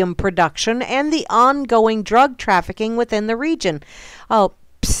opium production and the ongoing drug trafficking within the region. Oh,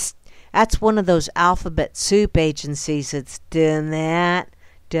 psst, that's one of those alphabet soup agencies that's doing that.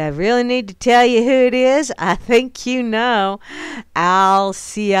 Do I really need to tell you who it is? I think you know.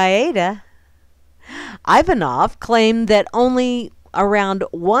 Al-Qaeda. Ivanov claimed that only around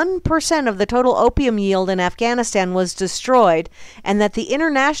 1% of the total opium yield in Afghanistan was destroyed, and that the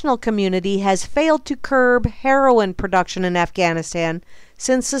international community has failed to curb heroin production in Afghanistan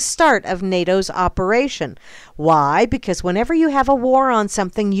since the start of NATO's operation. Why? Because whenever you have a war on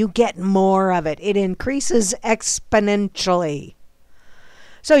something, you get more of it. It increases exponentially.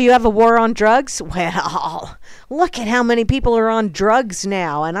 So you have a war on drugs? Well, look at how many people are on drugs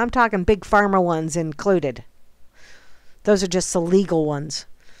now, and I'm talking big pharma ones included. Those are just the legal ones.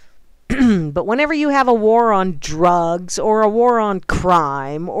 But whenever you have a war on drugs or a war on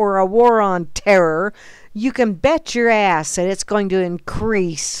crime or a war on terror, you can bet your ass that it's going to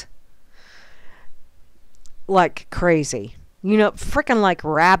increase like crazy. You know, frickin' like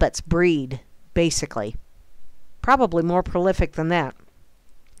rabbits breed, basically. Probably more prolific than that.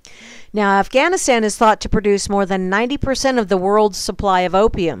 Now, Afghanistan is thought to produce more than 90% of the world's supply of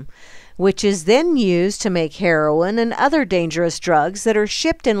opium, which is then used to make heroin and other dangerous drugs that are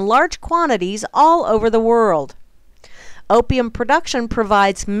shipped in large quantities all over the world. Opium production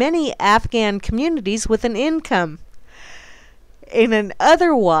provides many Afghan communities with an income in an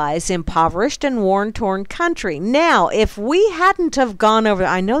otherwise impoverished and war-torn country. Now, if we hadn't have gone over,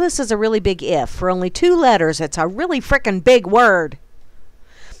 I know this is a really big if, for only 2 letters, it's a really frickin' big word.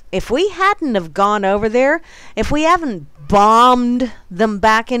 If we hadn't have gone over there, if we haven't bombed them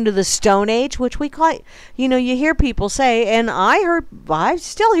back into the Stone Age, which we call, you know, you hear people say, and I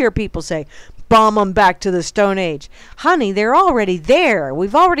still hear people say, bomb them back to the Stone Age. Honey, they're already there.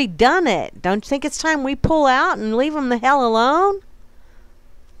 We've already done it. Don't you think it's time we pull out and leave them the hell alone?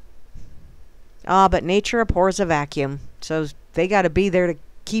 Ah, but nature abhors a vacuum. So they got to be there to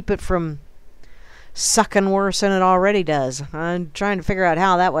keep it from sucking worse than it already does. I'm trying to figure out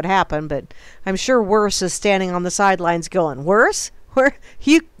how that would happen, but I'm sure Worse is standing on the sidelines going, Worse? Where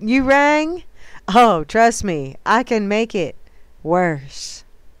you rang? Oh, trust me, I can make it worse.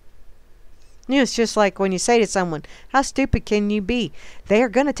 You know, it's just like when you say to someone, how stupid can you be? They are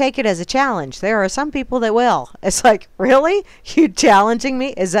going to take it as a challenge. There are some people that will. It's like, really? You challenging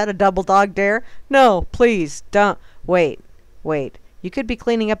me? Is that a double dog dare? No, please, don't. Wait. You could be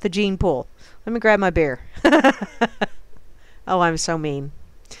cleaning up the gene pool. Let me grab my beer. Oh, I'm so mean.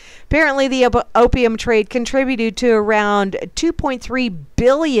 Apparently, the opium trade contributed to around 2.3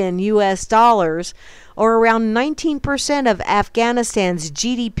 billion US dollars, or around 19% of Afghanistan's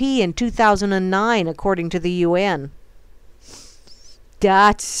GDP in 2009, according to the UN.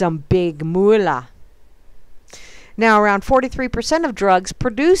 That's some big moolah. Now, around 43% of drugs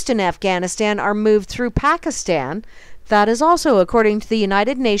produced in Afghanistan are moved through Pakistan. That is also according to the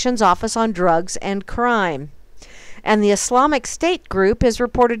United Nations Office on Drugs and Crime. And the Islamic State group is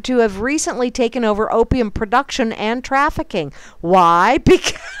reported to have recently taken over opium production and trafficking. Why?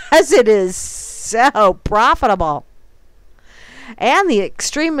 Because it is so profitable. And the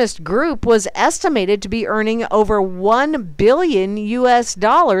extremist group was estimated to be earning over 1 billion US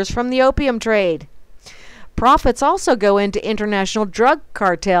dollars from the opium trade. Profits also go into international drug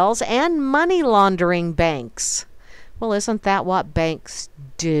cartels and money laundering banks. Well, isn't that what banks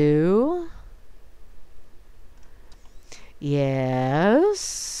do?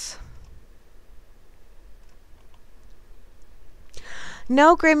 Yes.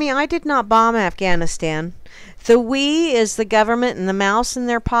 No, Grammy, I did not bomb Afghanistan. The we is the government and the mouse in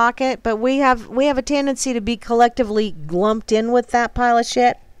their pocket, but we have a tendency to be collectively lumped in with that pile of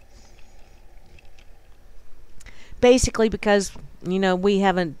shit. Basically because, you know, we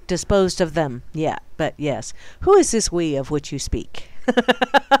haven't disposed of them yet. But yes, who is this we of which you speak?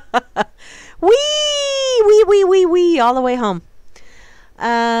 We, all the way home.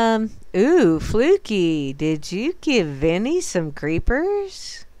 Ooh, Fluky, did you give Vinny some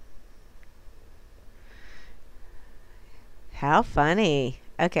creepers? How funny.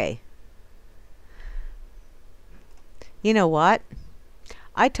 Okay. You know what?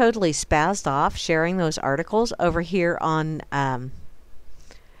 I totally spazzed off sharing those articles over here on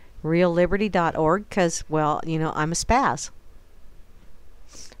realliberty.org because, well, you know, I'm a spaz.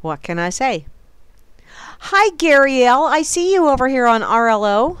 What can I say? Hi, Gary L. I see you over here on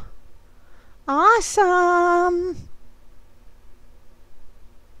RLO. Awesome.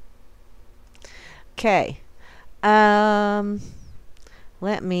 Okay. Let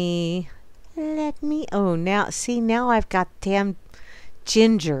me, oh, now I've got damn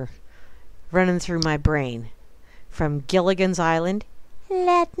ginger running through my brain from Gilligan's Island.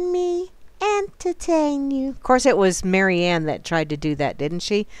 Let me entertain you. Of course, it was Mary Ann that tried to do that, didn't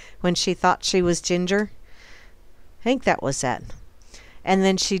she? When she thought she was Ginger. I think that was that. And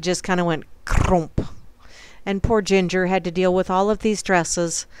then she just kind of went crump. And poor Ginger had to deal with all of these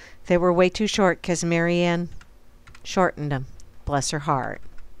dresses. They were way too short because Mary Ann shortened them. Bless her heart.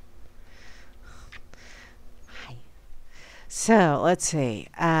 So, let's see.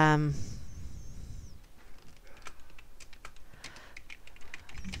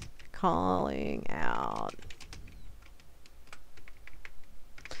 Calling out.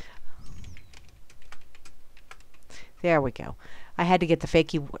 There we go. I had to get the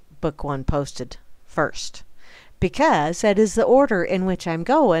Fakey book one posted first because that is the order in which I'm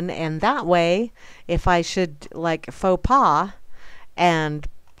going, and that way, if I should like faux pas and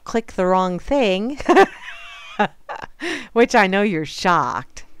click the wrong thing, which I know you're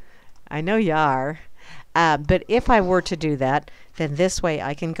shocked. I know you are. But if I were to do that, then this way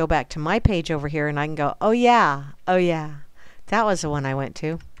I can go back to my page over here and I can go, oh yeah, that was the one I went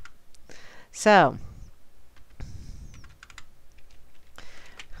to. So,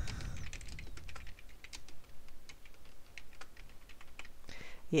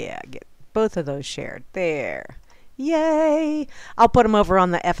 yeah, get both of those shared. There. Yay! I'll put them over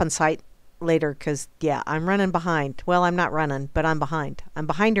on the effing site later because, yeah, I'm running behind. Well, I'm not running, but I'm behind. I'm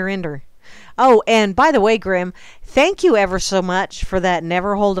behind her ender. Oh, and by the way, Grim, thank you ever so much for that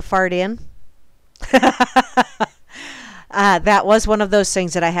never hold a fart in. That was one of those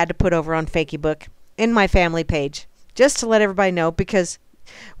things that I had to put over on Fakey Book in my family page, just to let everybody know, because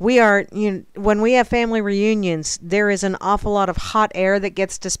we are, when we have family reunions, there is an awful lot of hot air that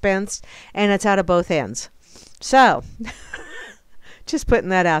gets dispensed, and it's out of both ends. So, Just putting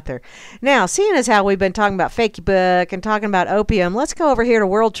that out there. Now, seeing as how we've been talking about Fakey Book and talking about opium, let's go over here to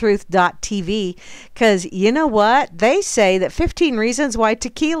worldtruth.tv, because you know what? They say that 15 reasons why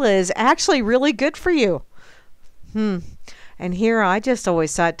tequila is actually really good for you. And here I just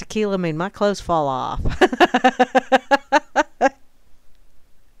always thought tequila made my clothes fall off.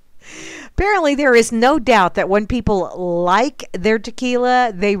 Apparently, there is no doubt that when people like their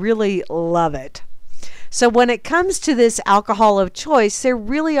tequila, they really love it. So when it comes to this alcohol of choice, there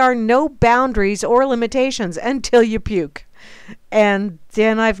really are no boundaries or limitations until you puke. And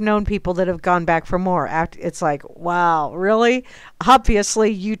then I've known people that have gone back for more. It's like, wow, really?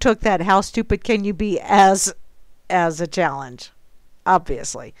 Obviously, you took that "how stupid can you be" as a challenge.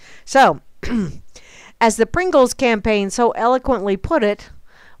 Obviously. So, as the Pringles campaign so eloquently put it,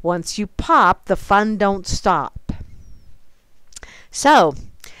 once you pop, the fun don't stop. So,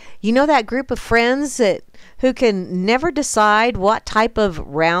 you know that group of friends who can never decide what type of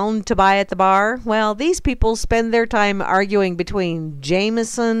round to buy at the bar? Well, these people spend their time arguing between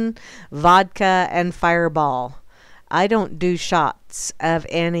Jameson, vodka, and Fireball. I don't do shots of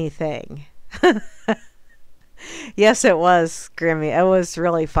anything. Yes, it was, Grammy. It was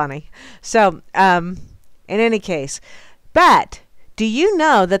really funny. So, in any case, but do you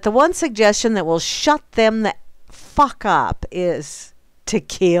know that the one suggestion that will shut them the fuck up is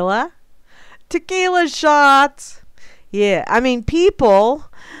tequila? Tequila shots. Yeah, I mean, people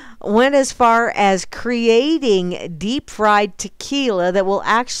went as far as creating deep fried tequila that will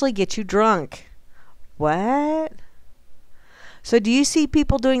actually get you drunk. What? So do you see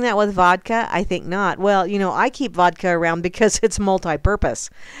people doing that with vodka? I think not. Well, you know, I keep vodka around because it's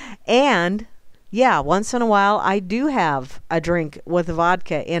multi-purpose. And yeah, once in a while I do have a drink with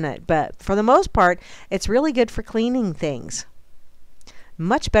vodka in it. But for the most part, it's really good for cleaning things.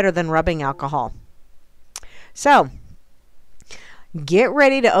 Much better than rubbing alcohol. So, get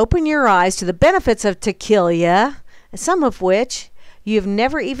ready to open your eyes to the benefits of tequila, some of which you've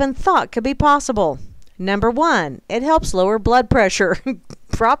never even thought could be possible. Number 1, it helps lower blood pressure.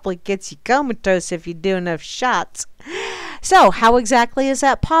 Probably gets you comatose if you do enough shots. So, how exactly is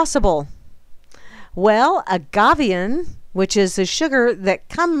that possible? Well, agavein, which is the sugar that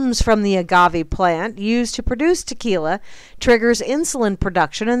comes from the agave plant used to produce tequila, triggers insulin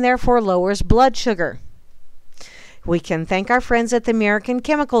production and therefore lowers blood sugar. We can thank our friends at the American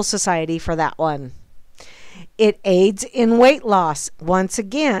Chemical Society for that one. It aids in weight loss. Once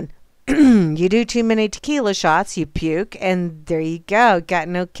again, you do too many tequila shots, you puke, and there you go. Got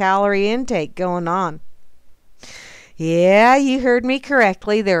no calorie intake going on. Yeah, you heard me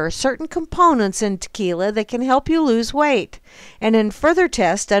correctly. There are certain components in tequila that can help you lose weight. And in further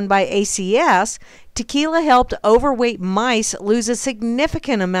tests done by ACS, tequila helped overweight mice lose a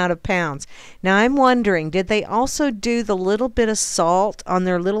significant amount of pounds. Now I'm wondering, did they also do the little bit of salt on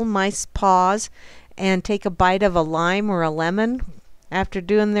their little mice paws and take a bite of a lime or a lemon after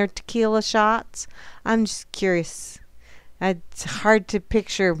doing their tequila shots? I'm just curious. It's hard to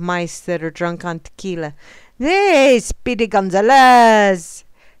picture mice that are drunk on tequila. Hey, Speedy Gonzalez.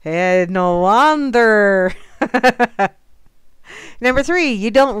 No wonder. Number 3,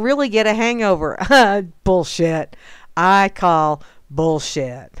 you don't really get a hangover. Bullshit. I call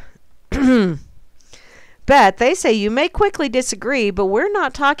bullshit. But they say you may quickly disagree, but we're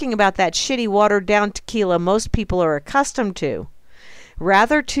not talking about that shitty watered down tequila most people are accustomed to.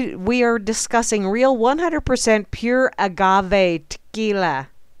 Rather, we are discussing real 100% pure agave tequila.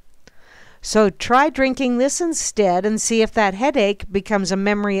 So try drinking this instead and see if that headache becomes a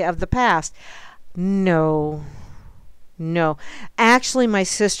memory of the past. No. Actually, my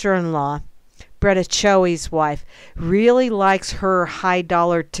sister-in-law, Bretta Choey's wife, really likes her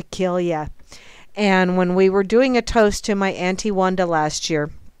high-dollar tequila. And when we were doing a toast to my Auntie Wanda last year,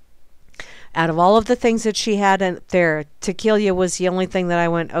 out of all of the things that she had in there, tequila was the only thing that I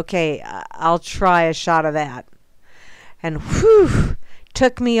went, okay, I'll try a shot of that. And whew,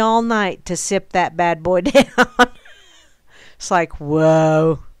 took me all night to sip that bad boy down. It's like,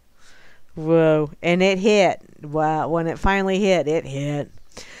 whoa. And it hit. Wow. When it finally hit, it hit.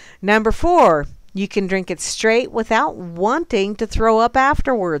 Number 4, you can drink it straight without wanting to throw up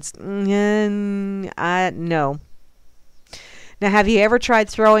afterwards. No. Now, have you ever tried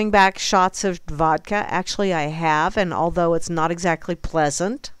throwing back shots of vodka? Actually, I have, and although it's not exactly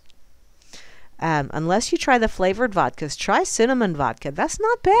pleasant, unless you try the flavored vodkas, try cinnamon vodka. That's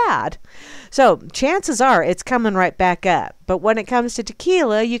not bad. So, chances are it's coming right back up. But when it comes to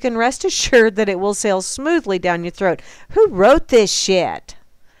tequila, you can rest assured that it will sail smoothly down your throat. Who wrote this shit?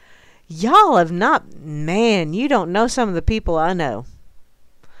 Y'all have not... Man, you don't know some of the people I know.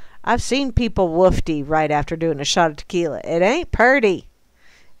 I've seen people woofty right after doing a shot of tequila. It ain't pretty.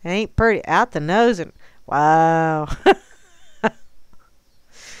 It ain't pretty. Out the nose and wow.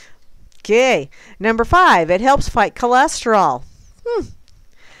 Okay. Number 5, it helps fight cholesterol.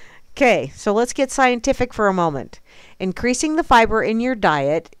 Okay, so let's get scientific for a moment. Increasing the fiber in your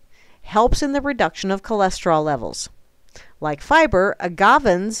diet helps in the reduction of cholesterol levels. Like fiber,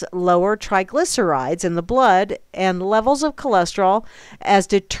 agavans lower triglycerides in the blood and levels of cholesterol as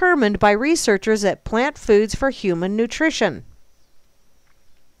determined by researchers at Plant Foods for Human Nutrition.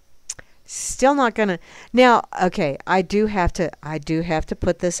 Still not gonna. Now, okay, I do have to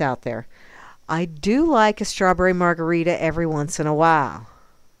put this out there. I do like a strawberry margarita every once in a while.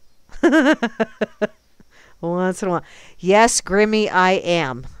 Once in a while. Yes, Grimmy, I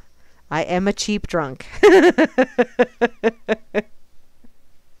am. I am a cheap drunk.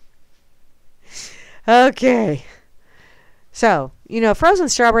 Okay. So, frozen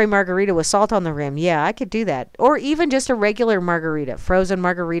strawberry margarita with salt on the rim. Yeah, I could do that. Or even just a regular margarita. Frozen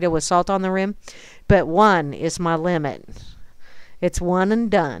margarita with salt on the rim. But 1 is my limit. It's 1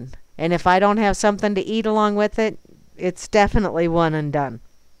 and done. And if I don't have something to eat along with it, it's definitely 1 and done.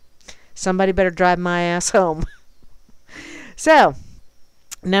 Somebody better drive my ass home. So,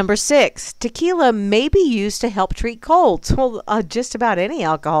 number 6, tequila may be used to help treat colds. Well, just about any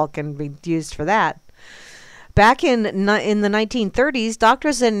alcohol can be used for that. Back in the 1930s,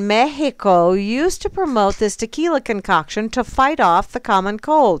 doctors in Mexico used to promote this tequila concoction to fight off the common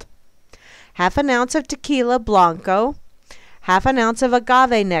cold. Half an ounce of tequila blanco, half an ounce of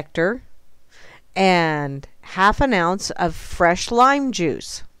agave nectar, and half an ounce of fresh lime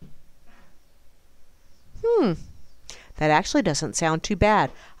juice. That actually doesn't sound too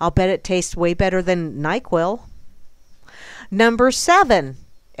bad. I'll bet it tastes way better than NyQuil. Number 7,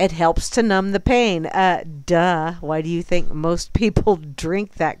 it helps to numb the pain. Duh. Why do you think most people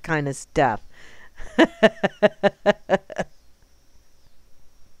drink that kind of stuff?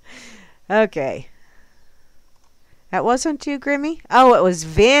 Okay. That wasn't you, Grimmy? Oh, it was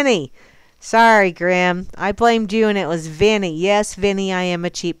Vinny. Sorry, Grim. I blamed you and it was Vinny. Yes, Vinny, I am a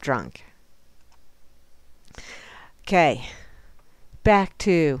cheap drunk. Okay,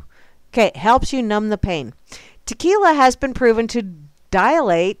 it helps you numb the pain. Tequila has been proven to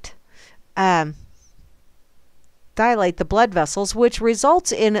dilate the blood vessels, which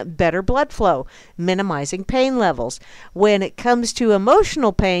results in better blood flow, minimizing pain levels. When it comes to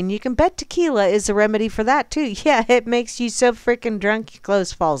emotional pain, you can bet tequila is a remedy for that too. Yeah, it makes you so freaking drunk your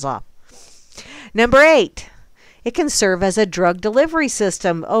clothes falls off. Number 8. It can serve as a drug delivery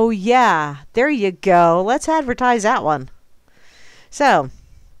system. Oh, yeah. There you go. Let's advertise that one. So,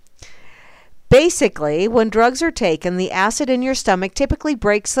 basically, when drugs are taken, the acid in your stomach typically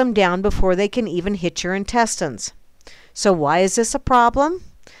breaks them down before they can even hit your intestines. So why is this a problem?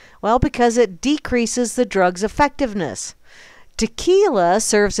 Well, because it decreases the drug's effectiveness. Tequila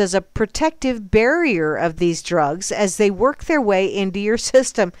serves as a protective barrier of these drugs as they work their way into your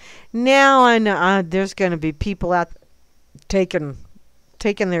system. Now I know there's going to be people out taking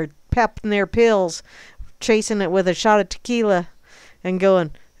their pep in their pills, chasing it with a shot of tequila and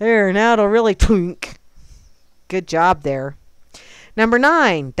going, there, now it'll really twink. Good job there. Number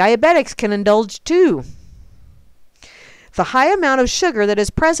 9, diabetics can indulge too. The high amount of sugar that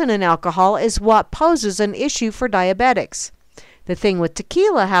is present in alcohol is what poses an issue for diabetics. The thing with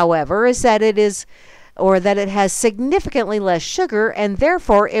tequila, however, is that it has significantly less sugar, and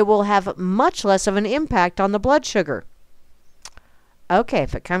therefore it will have much less of an impact on the blood sugar. Okay,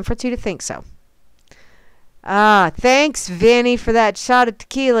 if it comforts you to think so. Thanks, Vinny, for that shot of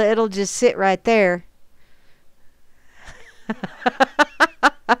tequila. It'll just sit right there.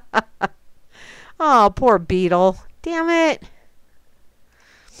 Oh, poor Beetle. Damn it.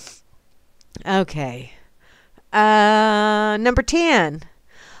 Okay. Number 10.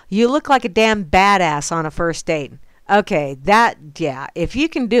 You look like a damn badass on a first date. Okay, if you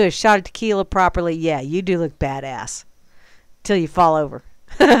can do a shot of tequila properly, yeah, you do look badass. Till you fall over.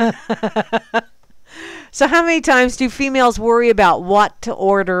 So how many times do females worry about what to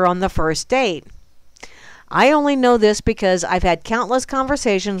order on the first date? I only know this because I've had countless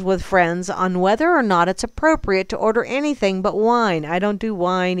conversations with friends on whether or not it's appropriate to order anything but wine. I don't do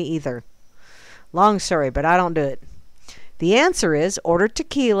wine either. Long story, but I don't do it. The answer is order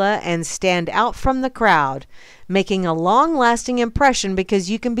tequila and stand out from the crowd, making a long-lasting impression because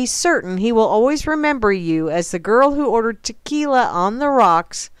you can be certain he will always remember you as the girl who ordered tequila on the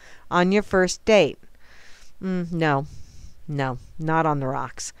rocks on your first date. No, not on the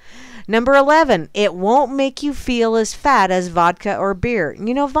rocks. Number 11, it won't make you feel as fat as vodka or beer.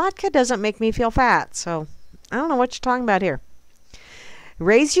 Vodka doesn't make me feel fat, so I don't know what you're talking about here.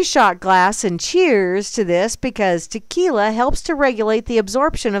 Raise your shot glass and cheers to this because tequila helps to regulate the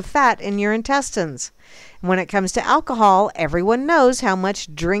absorption of fat in your intestines. When it comes to alcohol, everyone knows how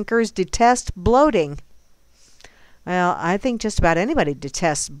much drinkers detest bloating. Well, I think just about anybody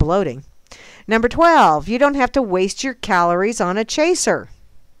detests bloating. Number 12, you don't have to waste your calories on a chaser.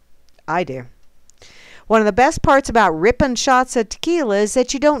 I do. One of the best parts about ripping shots of tequila is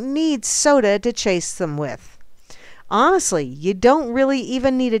that you don't need soda to chase them with. Honestly, you don't really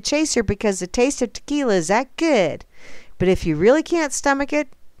even need a chaser because the taste of tequila is that good. But if you really can't stomach it,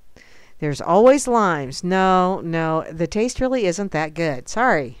 there's always limes. No, the taste really isn't that good.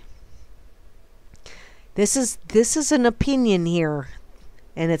 Sorry. This is an opinion here,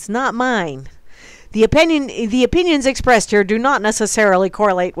 and it's not mine. The opinions expressed here do not necessarily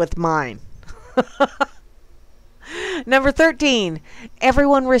correlate with mine. Number 13,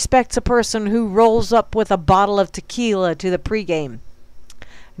 everyone respects a person who rolls up with a bottle of tequila to the pregame.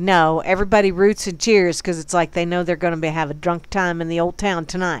 No, everybody roots and cheers because it's like they know they're going to have a drunk time in the old town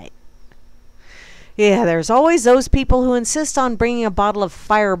tonight. Yeah, there's always those people who insist on bringing a bottle of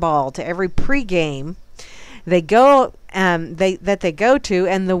Fireball to every pregame they go to,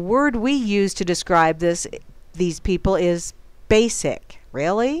 and the word we use to describe these people is basic.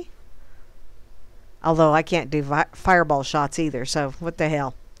 Really? Although I can't do Fireball shots either, so what the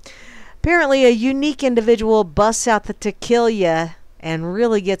hell. Apparently a unique individual busts out the tequila and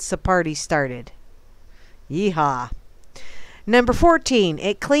really gets the party started. Yeehaw. Number 14,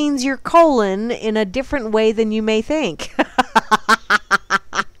 it cleans your colon in a different way than you may think.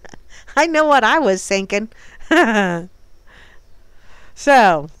 I know what I was thinking.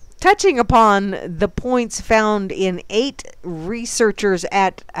 So, touching upon the points found in 8 researchers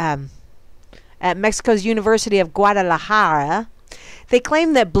at Mexico's University of Guadalajara, they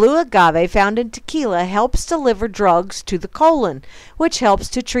claim that blue agave found in tequila helps deliver drugs to the colon, which helps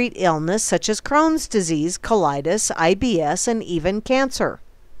to treat illness such as Crohn's disease, colitis, IBS, and even cancer.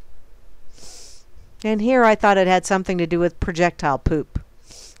 And here I thought it had something to do with projectile poop.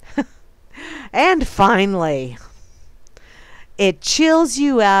 And finally, it chills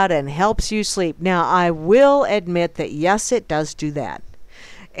you out and helps you sleep. Now, I will admit that yes, it does do that.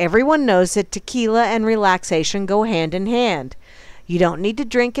 Everyone knows that tequila and relaxation go hand in hand. You don't need to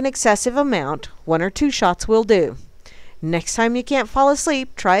drink an excessive amount. 1 or 2 shots will do. Next time you can't fall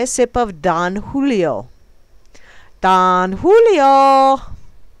asleep, try a sip of Don Julio. Don Julio!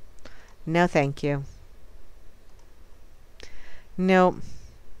 No, thank you. Nope.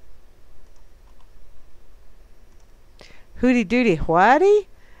 Hooty doody whatty?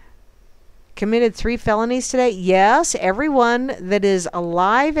 Committed 3 felonies today? Yes, everyone that is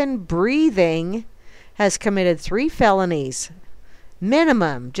alive and breathing has committed 3 felonies.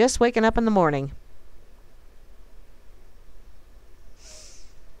 Minimum, just waking up in the morning.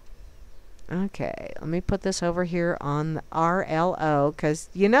 Okay, let me put this over here on the RLO, because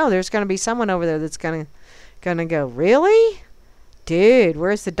you know there's going to be someone over there that's gonna go, really? Dude,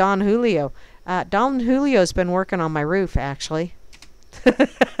 where's the Don Julio? Don Julio's been working on my roof, actually.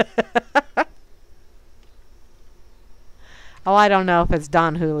 Oh, I don't know if it's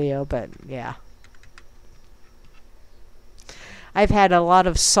Don Julio, but yeah. I've had a lot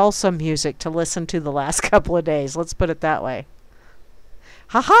of salsa music to listen to the last couple of days. Let's put it that way.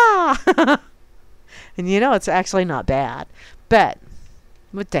 Ha-ha! And you know, it's actually not bad. But,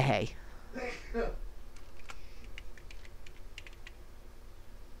 what the hey?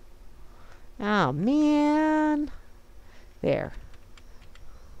 Oh, man. There.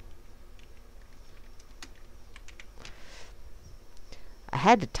 I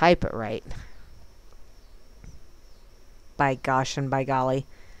had to type it right. By gosh and by golly.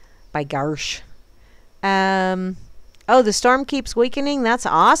 By gosh. Oh, the storm keeps weakening. That's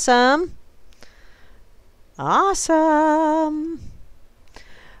awesome. Awesome.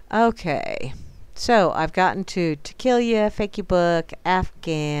 Okay. So, I've gotten to Tequila, Fakey Book,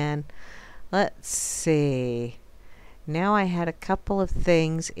 Afghan. Let's see. Now I had a couple of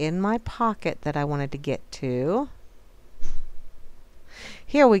things in my pocket that I wanted to get to.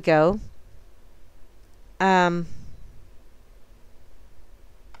 Here we go. From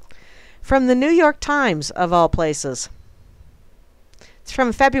the New York Times, of all places. It's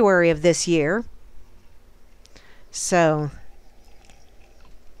from February of this year. So,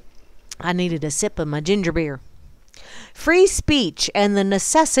 I needed a sip of my ginger beer. Free speech and the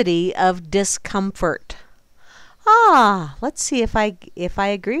necessity of discomfort. Let's see if I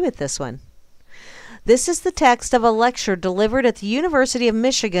agree with this one. This is the text of a lecture delivered at the University of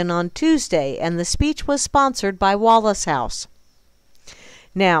Michigan on Tuesday, and the speech was sponsored by Wallace House.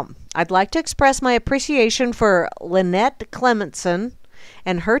 Now, I'd like to express my appreciation for Lynette Clementson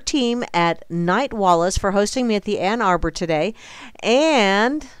and her team at Knight Wallace for hosting me at the Ann Arbor today,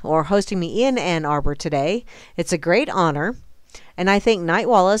 or hosting me in Ann Arbor today. It's a great honor. And I think Knight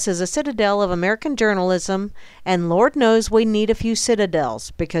Wallace is a citadel of American journalism, and Lord knows we need a few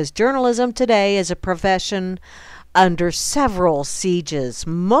citadels, because journalism today is a profession under several sieges.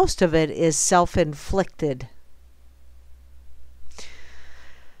 Most of it is self-inflicted.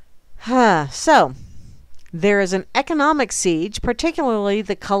 So, there is an economic siege, particularly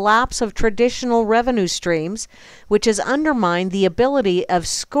the collapse of traditional revenue streams, which has undermined the ability of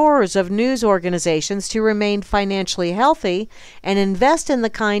scores of news organizations to remain financially healthy and invest in the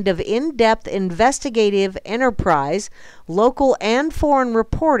kind of in-depth investigative enterprise, local and foreign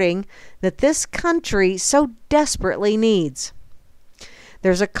reporting, that this country so desperately needs.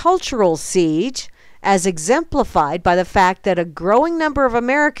 There's a cultural siege, as exemplified by the fact that a growing number of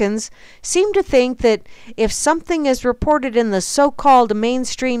Americans seem to think that if something is reported in the so-called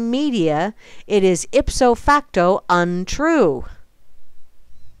mainstream media, it is ipso facto untrue.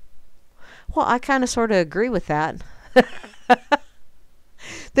 Well, I kind of sort of agree with that.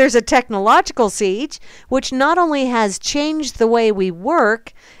 There's a technological siege, which not only has changed the way we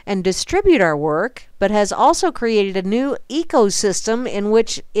work and distribute our work, but has also created a new ecosystem in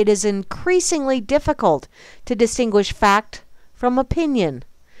which it is increasingly difficult to distinguish fact from opinion,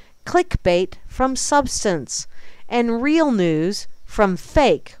 clickbait from substance, and real news from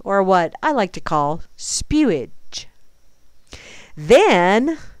fake, or what I like to call spewage.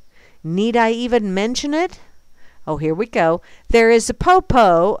 Then, need I even mention it? Oh, here we go. There is the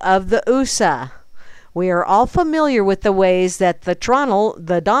popo of the USA. We are all familiar with the ways that the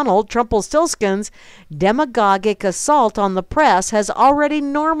Donald Trumpelstiltskin's demagogic assault on the press has already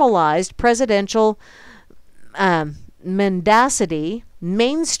normalized presidential mendacity,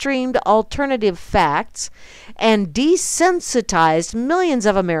 mainstreamed alternative facts, and desensitized millions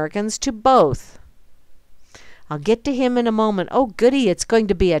of Americans to both. I'll get to him in a moment. Oh, goody, it's going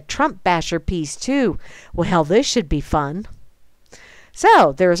to be a Trump basher piece, too. Well, this should be fun.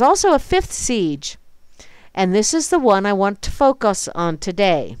 So, there is also a fifth siege, and this is the one I want to focus on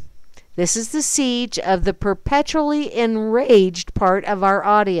today. This is the siege of the perpetually enraged part of our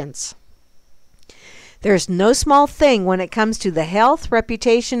audience. There's no small thing when it comes to the health,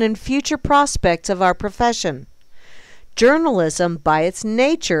 reputation, and future prospects of our profession. Journalism, by its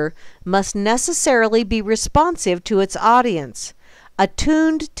nature, must necessarily be responsive to its audience,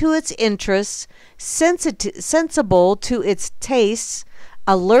 attuned to its interests, sensible to its tastes,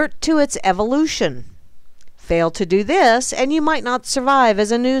 alert to its evolution. Fail to do this, and you might not survive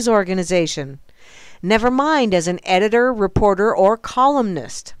as a news organization. Never mind as an editor, reporter, or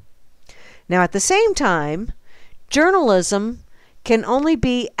columnist. Now, at the same time, journalism can only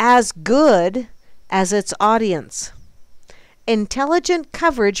be as good as its audience. Intelligent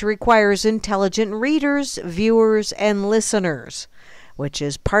coverage requires intelligent readers, viewers, and listeners, which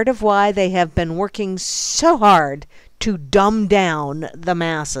is part of why they have been working so hard to dumb down the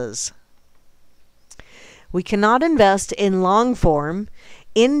masses. We cannot invest in long-form,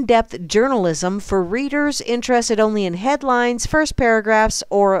 in-depth journalism for readers interested only in headlines, first paragraphs,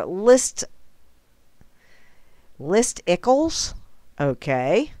 or listicles.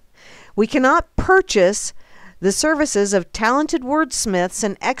 Okay. We cannot purchase the services of talented wordsmiths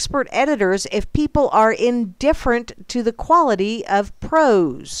and expert editors if people are indifferent to the quality of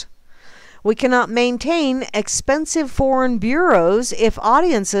prose. We cannot maintain expensive foreign bureaus if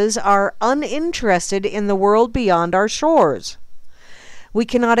audiences are uninterested in the world beyond our shores. We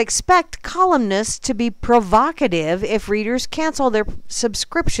cannot expect columnists to be provocative if readers cancel their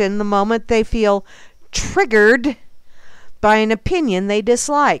subscription the moment they feel triggered by an opinion they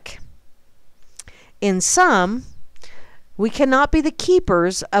dislike. In sum, we cannot be the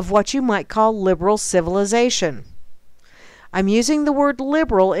keepers of what you might call liberal civilization. I'm using the word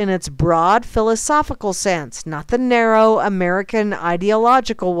liberal in its broad philosophical sense, not the narrow American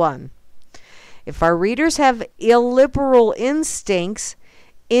ideological one. If our readers have illiberal instincts,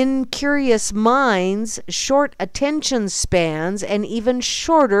 incurious minds, short attention spans, and even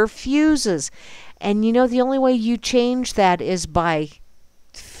shorter fuses, and you know the only way you change that is by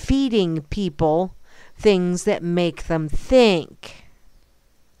feeding people things that make them think.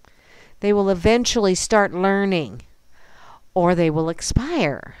 They will eventually start learning, or they will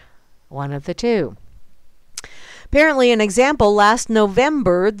expire. One of the two. Apparently, an example, last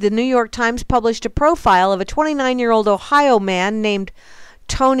November, the New York Times published a profile of a 29-year-old Ohio man named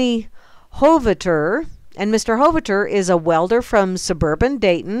Tony Hoviter, and Mr. Hoviter is a welder from suburban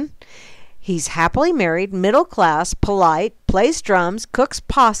Dayton. He's happily married, middle class, polite, plays drums, cooks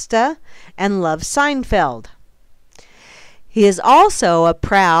pasta, and loves Seinfeld. He is also a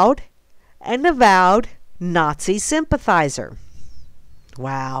proud and avowed Nazi sympathizer.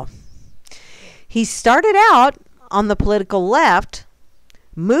 Wow. He started out on the political left,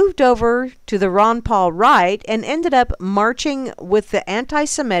 moved over to the Ron Paul right, and ended up marching with the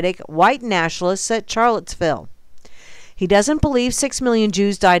anti-Semitic white nationalists at Charlottesville. He doesn't believe 6 million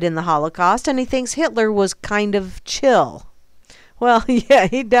Jews died in the Holocaust, and he thinks Hitler was kind of chill. Well, yeah,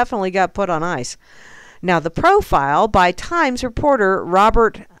 he definitely got put on ice. Now, the profile by Times reporter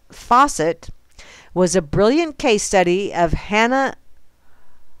Robert Fawcett was a brilliant case study of Hannah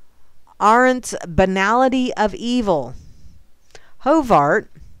Arendt's banality of evil. Hovater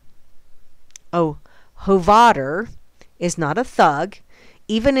is not a thug,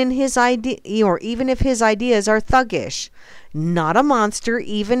 even if his ideas are thuggish. Not a monster,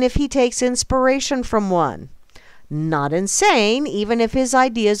 even if he takes inspiration from one. Not insane, even if his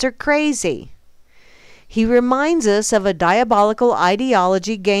ideas are crazy. He reminds us of a diabolical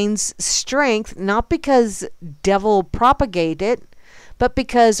ideology gains strength not because devil propagate it, but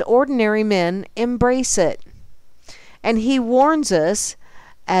because ordinary men embrace it. And he warns us,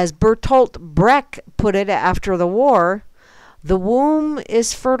 as Bertolt Brecht put it after the war, the womb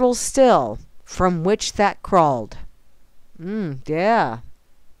is fertile still, from which that crawled. Yeah.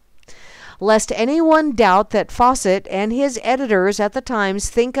 Lest anyone doubt that Fawcett and his editors at the Times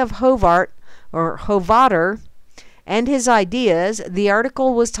think of Hovater and his ideas, the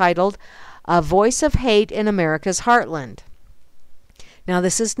article was titled, "A Voice of Hate in America's Heartland." Now,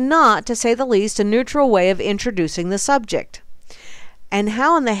 this is not, to say the least, a neutral way of introducing the subject. And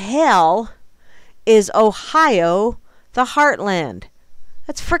how in the hell is Ohio the heartland?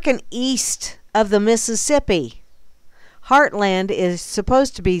 That's frickin' east of the Mississippi. Heartland is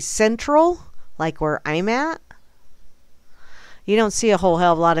supposed to be central, like where I'm at. You don't see a whole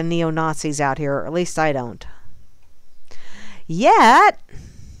hell of a lot of neo-Nazis out here, or at least I don't. Yet,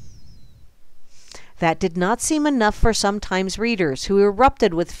 that did not seem enough for some Times readers, who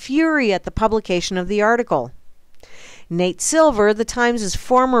erupted with fury at the publication of the article. Nate Silver, the Times'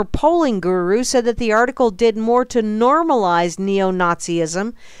 former polling guru, said that the article did more to normalize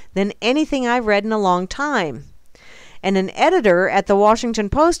neo-Nazism than anything I've read in a long time. And an editor at the Washington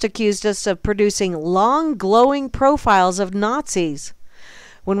Post accused us of producing long, glowing profiles of Nazis,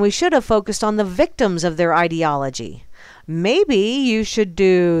 when we should have focused on the victims of their ideology. Maybe you should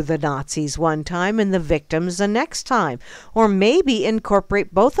do the Nazis one time and the victims the next time. Or maybe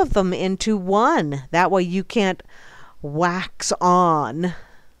incorporate both of them into one. That way you can't wax on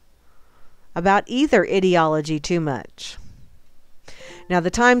about either ideology too much. Now,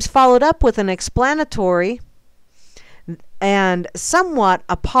 the Times followed up with an explanatory and somewhat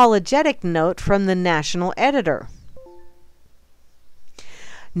apologetic note from the national editor.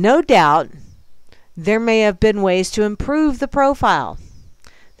 No doubt, there may have been ways to improve the profile.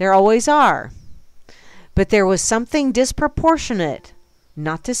 There always are. But there was something disproportionate,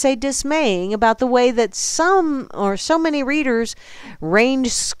 not to say dismaying, about the way that some or so many readers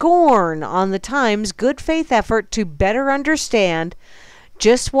rained scorn on the Times' good faith effort to better understand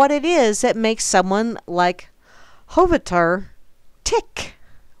just what it is that makes someone like Hovater tick.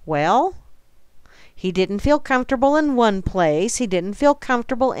 Well, he didn't feel comfortable in one place. He didn't feel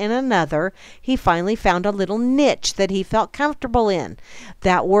comfortable in another. He finally found a little niche that he felt comfortable in.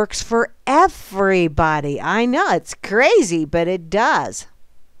 That works for everybody. I know, it's crazy, but it does.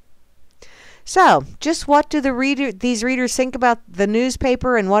 So, just what do these readers think about the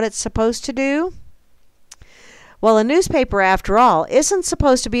newspaper and what it's supposed to do? Well, a newspaper, after all, isn't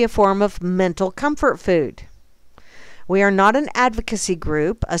supposed to be a form of mental comfort food. We are not an advocacy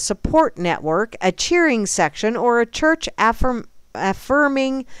group, a support network, a cheering section, or a church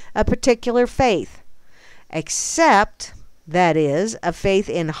affirming a particular faith. Except, that is, a faith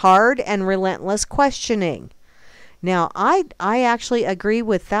in hard and relentless questioning. Now, I actually agree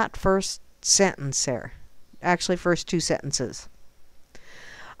with that first sentence there. Actually, first two sentences.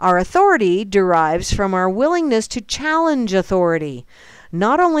 Our authority derives from our willingness to challenge authority.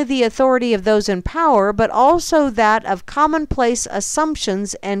 Not only the authority of those in power, but also that of commonplace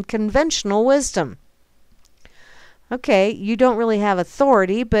assumptions and conventional wisdom. Okay, you don't really have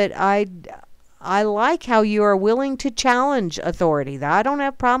authority, but I like how you are willing to challenge authority. I don't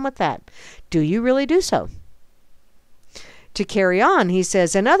have a problem with that. Do you really do so? To carry on, he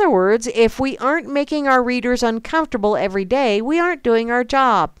says, in other words, if we aren't making our readers uncomfortable every day, we aren't doing our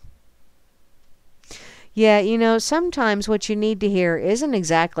job. Yeah, you know, sometimes what you need to hear isn't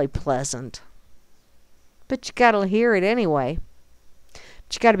exactly pleasant. But you got to hear it anyway.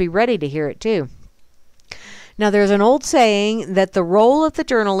 But you got to be ready to hear it too. Now, there's an old saying that the role of the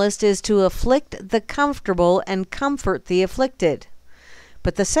journalist is to afflict the comfortable and comfort the afflicted.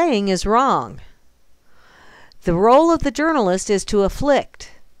 But the saying is wrong. The role of the journalist is to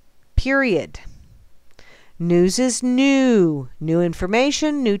afflict. Period. News is new. New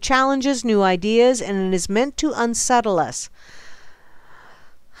information, new challenges, new ideas, and it is meant to unsettle us.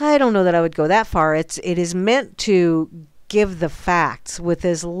 I don't know that I would go that far. It is meant to give the facts with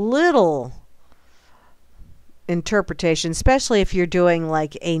as little interpretation, especially if you're doing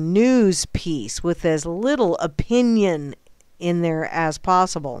like a news piece, with as little opinion in there as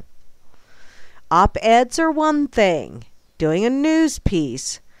possible. Op-eds are one thing. Doing a news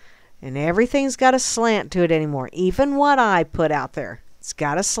piece, and everything's got a slant to it anymore. Even what I put out there, it's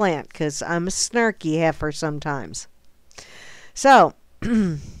got a slant, because I'm a snarky heifer sometimes. So,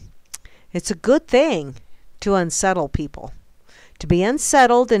 it's a good thing to unsettle people. To be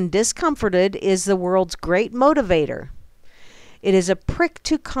unsettled and discomforted is the world's great motivator. It is a prick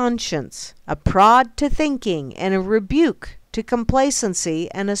to conscience, a prod to thinking, and a rebuke to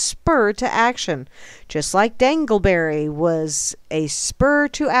complacency, and a spur to action. Just like Dangleberry was a spur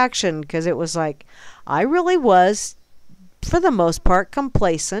to action, because it was like, I really was, for the most part,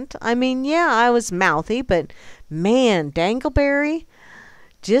 complacent. I mean, yeah, I was mouthy, but man, Dangleberry,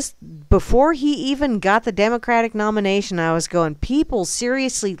 just before he even got the Democratic nomination, I was going, people,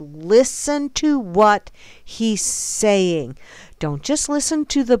 seriously listen to what he's saying. Don't just listen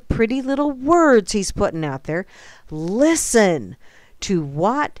to the pretty little words he's putting out there. Listen to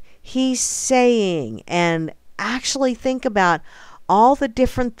what he's saying and actually think about all the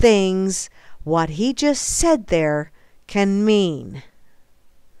different things what he just said there can mean.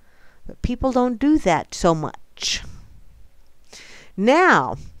 But people don't do that so much.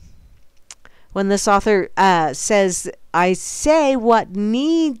 Now, when this author says, I say what we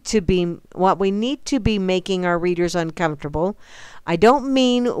need to be making our readers uncomfortable, I don't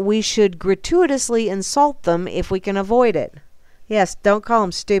mean we should gratuitously insult them if we can avoid it. Yes, don't call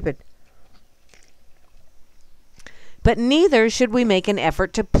them stupid. But neither should we make an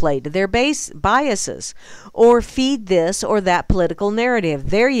effort to play to their biases or feed this or that political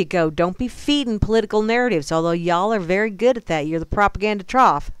narrative. There you go. Don't be feeding political narratives, although y'all are very good at that. You're the propaganda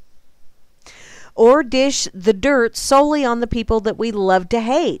trough. Or dish the dirt solely on the people that we love to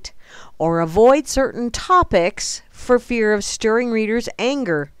hate, or avoid certain topics for fear of stirring readers'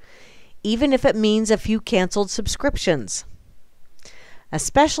 anger, even if it means a few canceled subscriptions.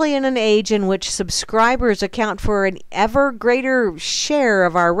 Especially in an age in which subscribers account for an ever greater share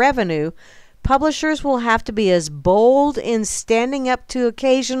of our revenue, publishers will have to be as bold in standing up to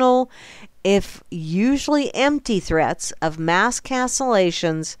occasional, if usually empty, threats of mass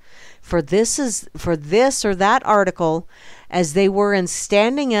cancellations for this or that article as they were in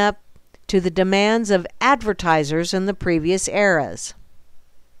standing up to the demands of advertisers in the previous eras.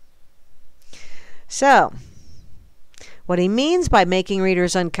 So, what he means by making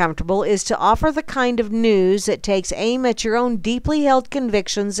readers uncomfortable is to offer the kind of news that takes aim at your own deeply held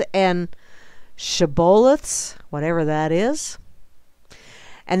convictions and shibboleths, whatever that is.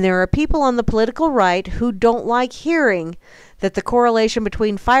 And there are people on the political right who don't like hearing that the correlation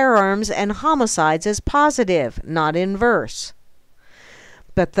between firearms and homicides is positive, not inverse.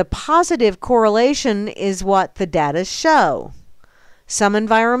 But the positive correlation is what the data show. Some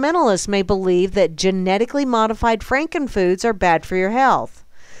environmentalists may believe that genetically modified frankenfoods are bad for your health,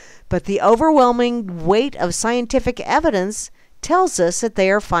 but the overwhelming weight of scientific evidence tells us that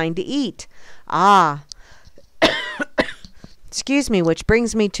they are fine to eat. Excuse me, which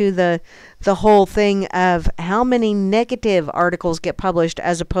brings me to the whole thing of how many negative articles get published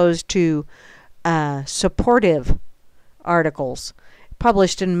as opposed to supportive articles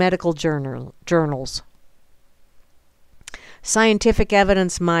published in medical journals. Scientific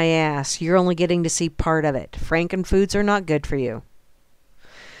evidence, my ass. You're only getting to see part of it. Frankenfoods are not good for you.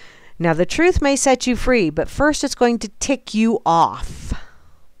 Now, the truth may set you free, but first it's going to tick you off.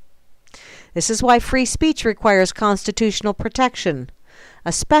 This is why free speech requires constitutional protection,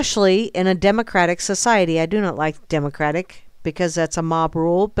 especially in a democratic society. I do not like democratic because that's a mob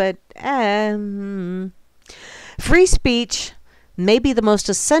rule, but free speech may be the most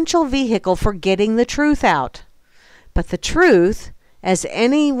essential vehicle for getting the truth out. But the truth, as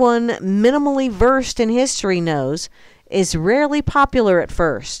anyone minimally versed in history knows, is rarely popular at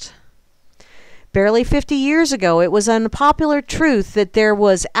first. Barely 50 years ago, it was unpopular truth that there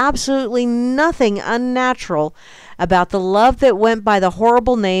was absolutely nothing unnatural about the love that went by the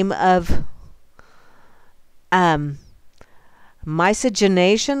horrible name of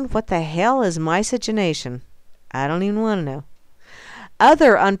miscegenation. What the hell is miscegenation? I don't even want to know.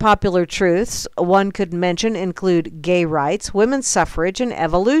 Other unpopular truths one could mention include gay rights, women's suffrage, and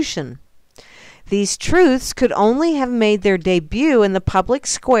evolution. These truths could only have made their debut in the public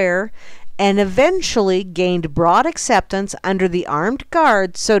square and eventually gained broad acceptance under the armed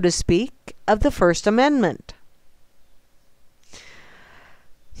guard, so to speak, of the First Amendment.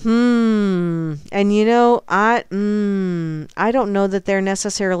 And you know, I don't know that they're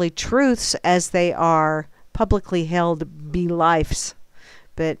necessarily truths as they are publicly held beliefs,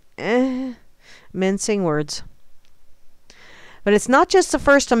 but mincing words. But it's not just the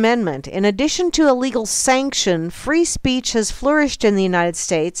First Amendment. In addition to a legal sanction, free speech has flourished in the United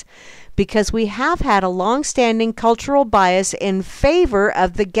States because we have had a long-standing cultural bias in favor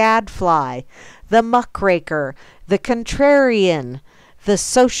of the gadfly, the muckraker, the contrarian, the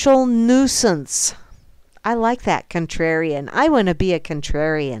social nuisance. I like that, contrarian. I want to be a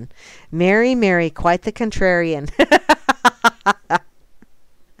contrarian. Mary, Mary, quite the contrarian.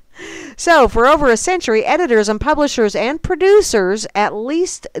 So, for over a century, editors and publishers and producers, at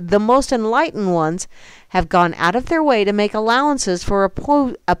least the most enlightened ones, have gone out of their way to make allowances for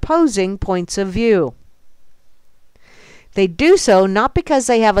opposing points of view. They do so not because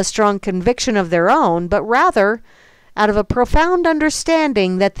they have a strong conviction of their own, but rather out of a profound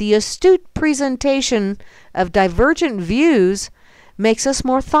understanding that the astute presentation of divergent views makes us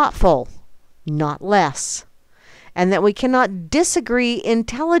more thoughtful, not less, and that we cannot disagree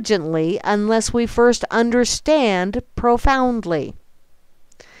intelligently unless we first understand profoundly.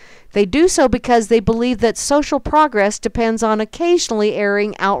 They do so because they believe that social progress depends on occasionally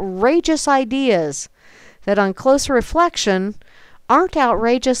airing outrageous ideas that on close reflection aren't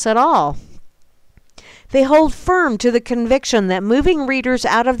outrageous at all. They hold firm to the conviction that moving readers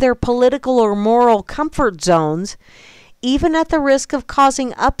out of their political or moral comfort zones, even at the risk of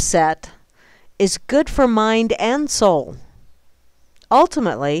causing upset, is good for mind and soul.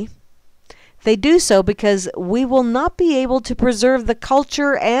 Ultimately, they do so because we will not be able to preserve the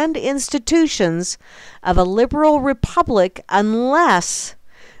culture and institutions of a liberal republic unless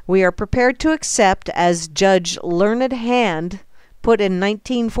we are prepared to accept, as Judge Learned Hand put in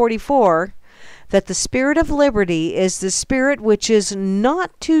 1944, that the spirit of liberty is the spirit which is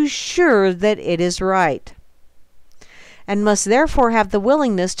not too sure that it is right, and must therefore have the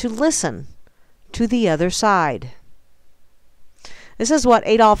willingness to listen to the other side. This is what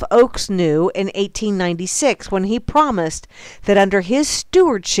Adolph Oakes knew in 1896 when he promised that under his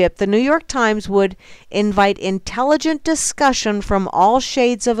stewardship the New York Times would invite intelligent discussion from all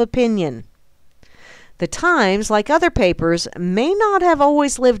shades of opinion. The Times, like other papers, may not have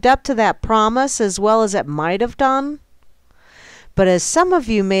always lived up to that promise as well as it might have done, but as some of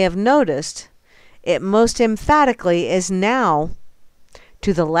you may have noticed, it most emphatically is now,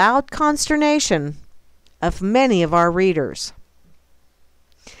 to the loud consternation of many of our readers.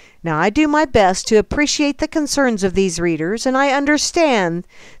 Now, I do my best to appreciate the concerns of these readers, and I understand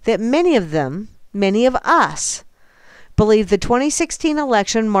that many of us, believe the 2016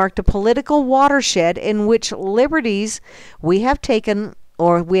 election marked a political watershed in which liberties we have taken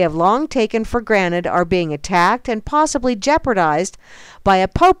or we have long taken for granted are being attacked and possibly jeopardized by a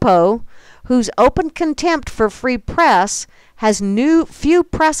popo whose open contempt for free press has few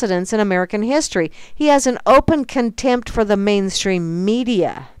precedents in American history. He has an open contempt for the mainstream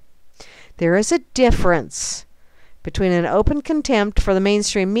media. There is a difference between an open contempt for the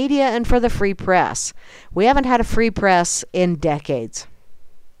mainstream media and for the free press. We haven't had a free press in decades.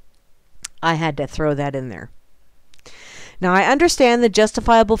 I had to throw that in there. Now, I understand the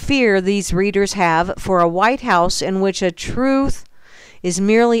justifiable fear these readers have for a White House in which a truth is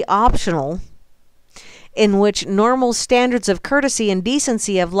merely optional, in which normal standards of courtesy and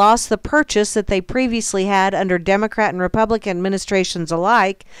decency have lost the purchase that they previously had under Democrat and Republican administrations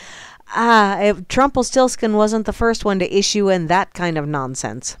alike. Trumpelstiltskin wasn't the first one to issue in that kind of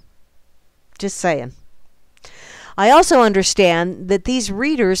nonsense. Just saying. I also understand that these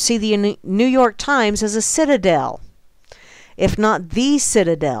readers see the New York Times as a citadel, if not the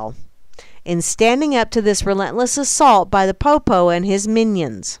citadel, in standing up to this relentless assault by the popo and his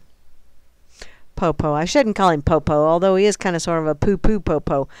minions. Popo. I shouldn't call him popo, although he is kind of sort of a poo-poo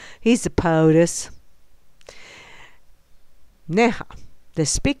popo. He's the POTUS. Now, the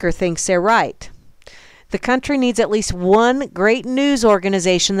speaker thinks they're right. The country needs at least one great news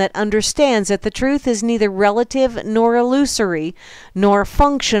organization that understands that the truth is neither relative nor illusory, nor a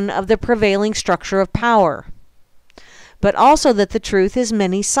function of the prevailing structure of power. But also that the truth is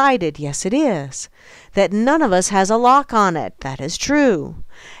many-sided. Yes, it is. That none of us has a lock on it. That is true.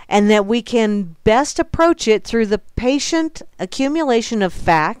 And that we can best approach it through the patient accumulation of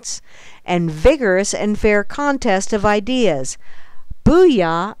facts and vigorous and fair contest of ideas.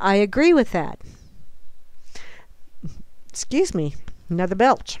 Booyah, I agree with that. Excuse me, another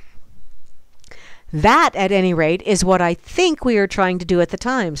belch. That, at any rate, is what I think we are trying to do at the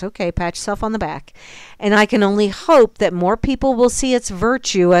Times. Okay, pat yourself on the back. And I can only hope that more people will see its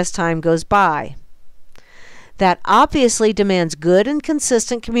virtue as time goes by. That obviously demands good and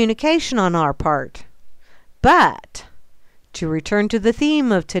consistent communication on our part. But, to return to the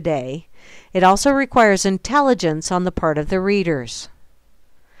theme of today, it also requires intelligence on the part of the readers.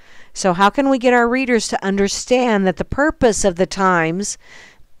 So how can we get our readers to understand that the purpose of the Times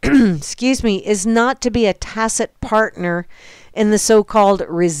excuse me, is not to be a tacit partner in the so-called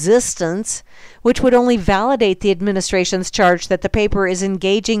resistance, which would only validate the administration's charge that the paper is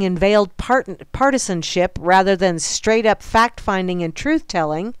engaging in veiled partisanship rather than straight-up fact-finding and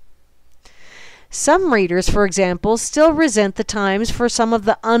truth-telling? Some readers, for example, still resent the Times for some of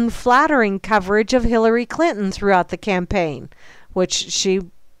the unflattering coverage of Hillary Clinton throughout the campaign, which she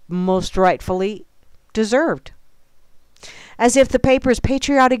most rightfully deserved. As if the paper's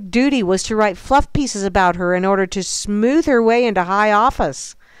patriotic duty was to write fluff pieces about her in order to smooth her way into high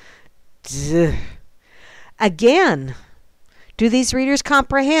office. Duh. Again, do these readers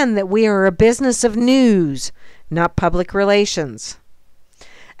comprehend that we are a business of news, not public relations?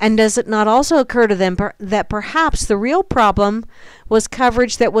 And does it not also occur to them that perhaps the real problem was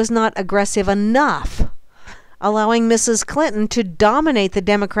coverage that was not aggressive enough, allowing Mrs. Clinton to dominate the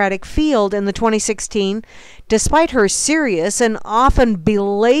Democratic field in the 2016, despite her serious and often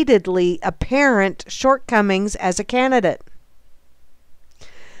belatedly apparent shortcomings as a candidate?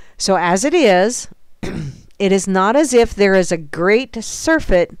 So as it is, it is not as if there is a great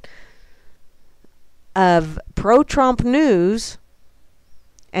surfeit of pro-Trump news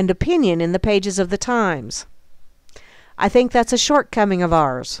and opinion in the pages of the Times. I think that's a shortcoming of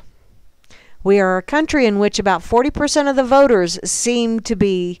ours. We are a country in which about 40% of the voters seem to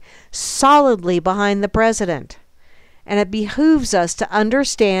be solidly behind the president, and it behooves us to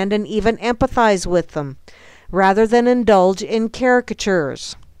understand and even empathize with them, rather than indulge in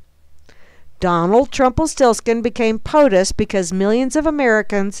caricatures. Donald Trumpelstiltskin became POTUS because millions of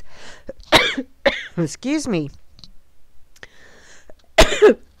Americans, excuse me,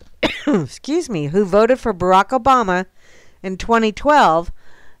 who voted for Barack Obama in 2012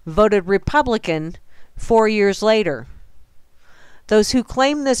 voted Republican 4 years later. Those who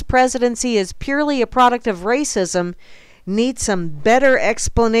claim this presidency is purely a product of racism need some better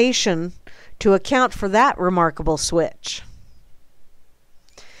explanation to account for that remarkable switch.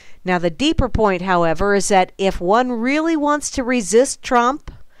 Now, the deeper point, however, is that if one really wants to resist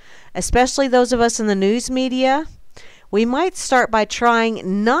Trump, especially those of us in the news media, we might start by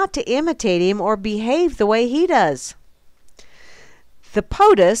trying not to imitate him or behave the way he does. The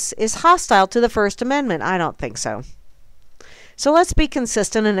POTUS is hostile to the First Amendment. I don't think so. So let's be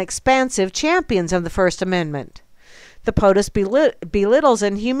consistent and expansive champions of the First Amendment. The POTUS belittles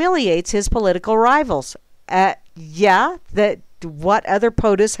and humiliates his political rivals. What other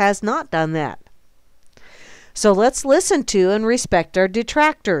POTUS has not done that? So let's listen to and respect our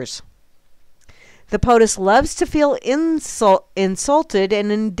detractors. The POTUS loves to feel insulted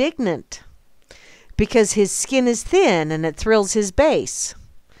and indignant, because his skin is thin and it thrills his base.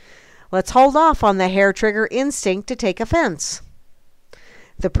 Let's hold off on the hair-trigger instinct to take offense.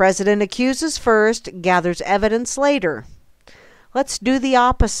 The president accuses first, gathers evidence later. Let's do the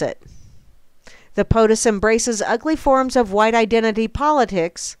opposite. The POTUS embraces ugly forms of white identity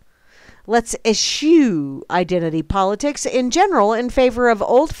politics. Let's eschew identity politics in general in favor of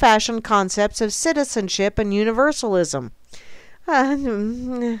old-fashioned concepts of citizenship and universalism.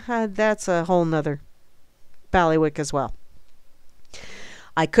 That's a whole nother ballywick as well.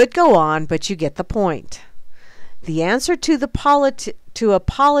 I could go on, but you get the point. The answer to a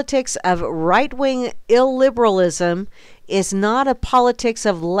politics of right-wing illiberalism is not a politics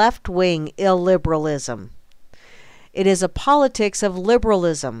of left-wing illiberalism. It is a politics of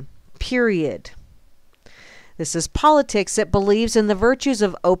liberalism, period. This is politics that believes in the virtues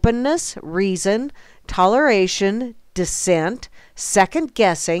of openness, reason, toleration, dissent,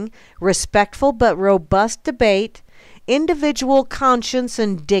 second-guessing, respectful but robust debate, individual conscience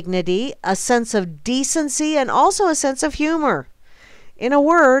and dignity, a sense of decency, and also a sense of humor. In a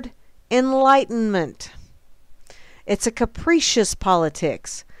word, enlightenment. It's a capricious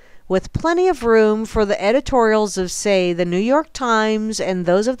politics, with plenty of room for the editorials of, say, the New York Times and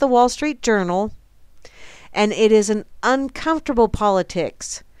those of the Wall Street Journal, and it is an uncomfortable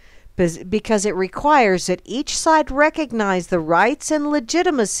politics, because it requires that each side recognize the rights and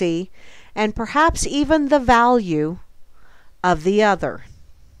legitimacy and perhaps even the value of the other.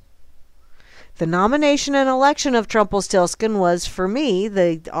 The nomination and election of Trumpelstiltskin was, for me,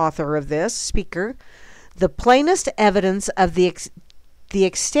 the author of this speaker, the plainest evidence of the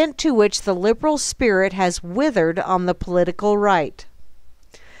extent to which the liberal spirit has withered on the political right.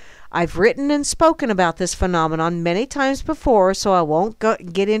 I've written and spoken about this phenomenon many times before, so I won't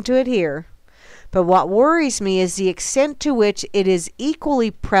get into it here. But what worries me is the extent to which it is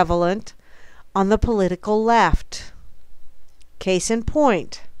equally prevalent on the political left. Case in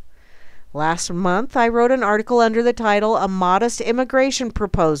point. Last month, I wrote an article under the title, A Modest Immigration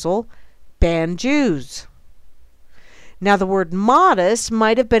Proposal, Ban Jews. Now, the word modest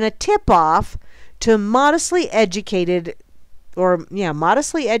might have been a tip-off to modestly educated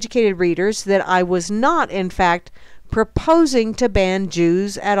readers that I was not, in fact, proposing to ban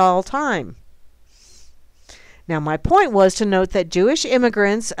Jews at all time. Now, my point was to note that Jewish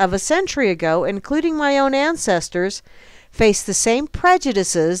immigrants of a century ago, including my own ancestors, face the same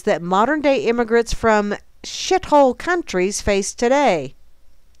prejudices that modern-day immigrants from shithole countries face today,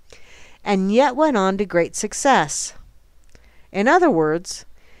 and yet went on to great success. In other words,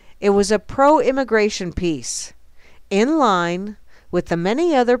 it was a pro-immigration piece, in line with the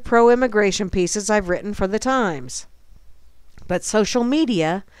many other pro-immigration pieces I've written for the Times. But social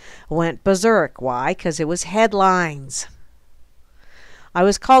media went berserk. Why? Because it was headlines. I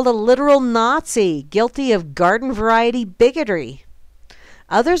was called a literal Nazi, guilty of garden variety bigotry.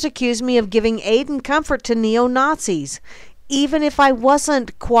 Others accused me of giving aid and comfort to neo-Nazis, even if I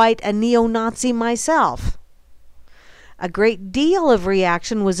wasn't quite a neo-Nazi myself. A great deal of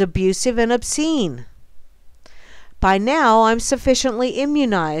reaction was abusive and obscene. By now, I'm sufficiently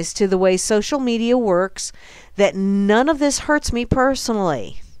immunized to the way social media works that none of this hurts me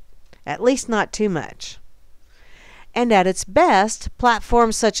personally, at least not too much. And at its best,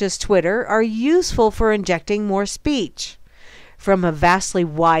 platforms such as Twitter are useful for injecting more speech from a vastly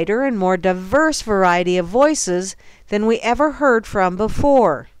wider and more diverse variety of voices than we ever heard from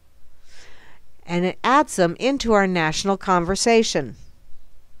before. And it adds them into our national conversation.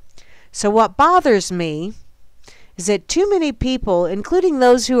 So what bothers me is that too many people, including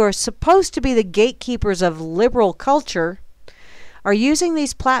those who are supposed to be the gatekeepers of liberal culture, are using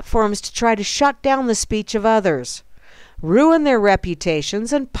these platforms to try to shut down the speech of others, ruin their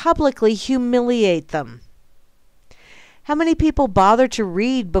reputations, and publicly humiliate them. How many people bother to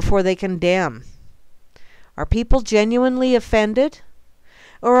read before they condemn? Are people genuinely offended?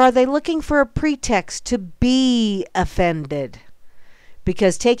 Or are they looking for a pretext to be offended?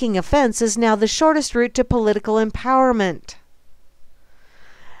 Because taking offense is now the shortest route to political empowerment.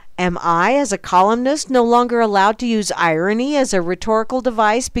 Am I, as a columnist, no longer allowed to use irony as a rhetorical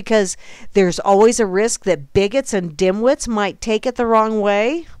device because there's always a risk that bigots and dimwits might take it the wrong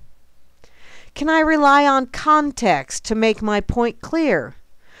way? Can I rely on context to make my point clear?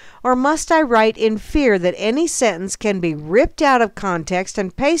 Or must I write in fear that any sentence can be ripped out of context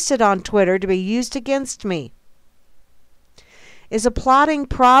and pasted on Twitter to be used against me? Is applauding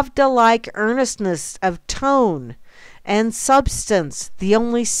Pravda-like earnestness of tone and substance the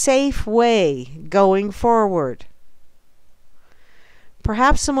only safe way going forward?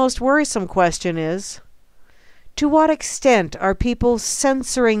 Perhaps the most worrisome question is, to what extent are people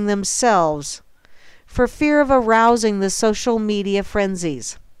censoring themselves for fear of arousing the social media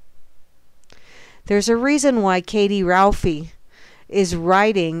frenzies? There's a reason why Katie Ralphie is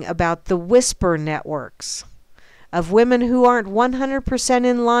writing about the whisper networks of women who aren't 100%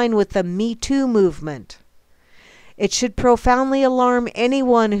 in line with the Me Too movement. It should profoundly alarm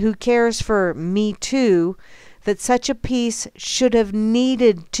anyone who cares for Me Too that such a piece should have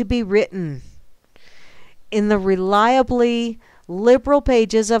needed to be written in the reliably liberal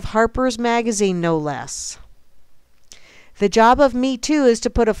pages of Harper's Magazine, no less. The job of Me Too is to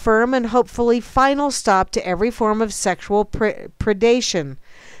put a firm and hopefully final stop to every form of sexual predation,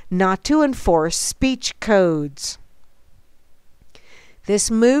 not to enforce speech codes.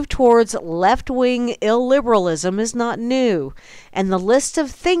 This move towards left-wing illiberalism is not new, and the list of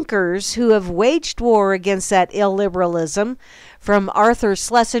thinkers who have waged war against that illiberalism, from Arthur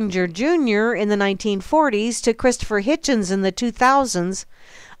Schlesinger Jr. in the 1940s to Christopher Hitchens in the 2000s,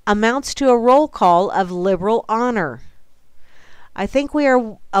 amounts to a roll call of liberal honor. I think we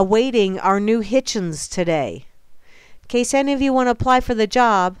are awaiting our new Hitchens today. In case any of you want to apply for the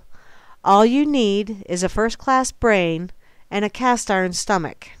job, all you need is a first-class brain and a cast-iron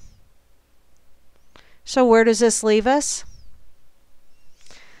stomach. So where does this leave us?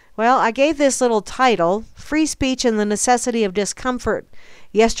 Well, I gave this little title, Free Speech and the Necessity of Discomfort,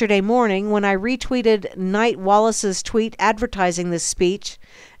 yesterday morning when I retweeted Knight Wallace's tweet advertising this speech,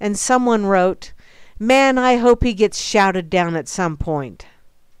 and someone wrote, "Man, I hope he gets shouted down at some point."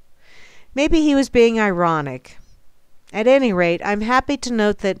 Maybe he was being ironic. At any rate, I'm happy to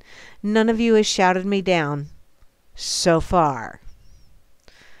note that none of you has shouted me down so far.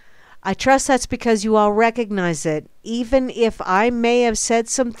 I trust that's because you all recognize that even if I may have said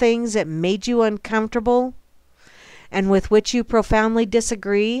some things that made you uncomfortable and with which you profoundly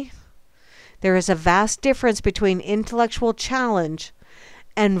disagree, there is a vast difference between intellectual challenge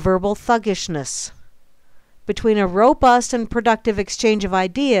and verbal thuggishness, between a robust and productive exchange of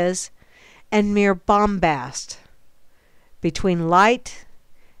ideas and mere bombast, between light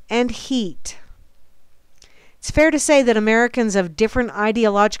and heat. It's fair to say that Americans of different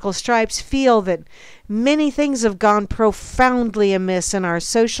ideological stripes feel that many things have gone profoundly amiss in our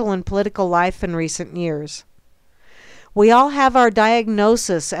social and political life in recent years. We all have our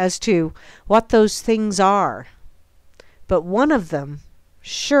diagnosis as to what those things are, but one of them,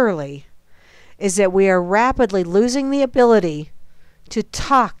 surely, is that we are rapidly losing the ability to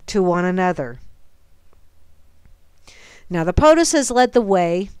talk to one another. Now, the POTUS has led the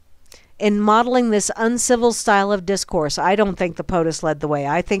way in modeling this uncivil style of discourse. I don't think the POTUS led the way.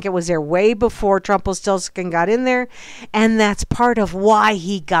 I think it was there way before Trumpelstiltskin got in there, and that's part of why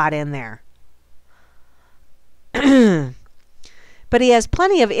he got in there. But he has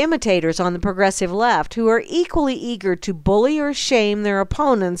plenty of imitators on the progressive left who are equally eager to bully or shame their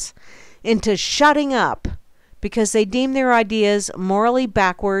opponents into shutting up because they deem their ideas morally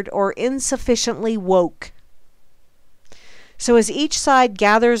backward or insufficiently woke. So as each side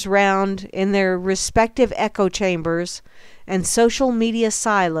gathers round in their respective echo chambers and social media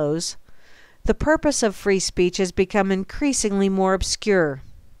silos, the purpose of free speech has become increasingly more obscure.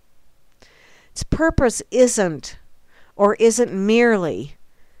 Its purpose isn't merely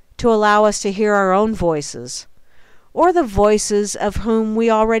to allow us to hear our own voices or the voices of whom we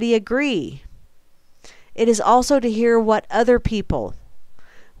already agree. It is also to hear what other people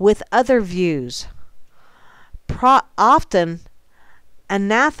with other views, often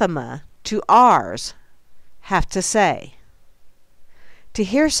anathema to ours, have to say. To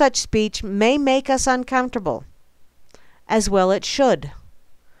hear such speech may make us uncomfortable, as well it should.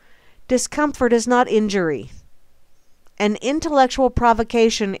 Discomfort is not injury. An intellectual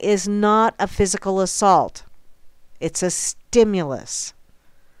provocation is not a physical assault. It's a stimulus.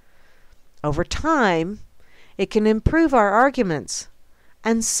 Over time, it can improve our arguments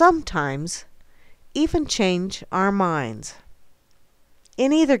and sometimes even change our minds.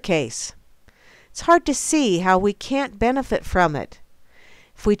 In either case, it's hard to see how we can't benefit from it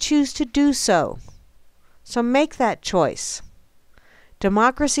if we choose to do so. So make that choice.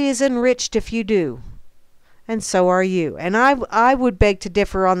 Democracy is enriched if you do, and so are you. And I would beg to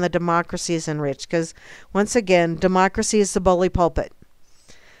differ on the democracy is enriched, because once again, democracy is the bully pulpit.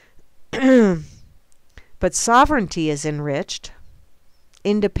 But sovereignty is enriched.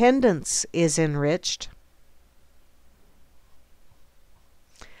 Independence is enriched.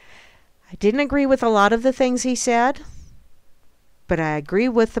 I didn't agree with a lot of the things he said, but I agree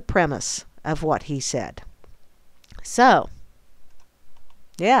with the premise of what he said. So,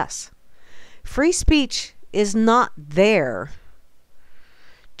 yes, free speech is not there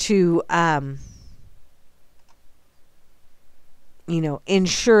to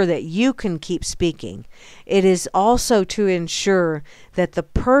ensure that you can keep speaking. It is also to ensure that the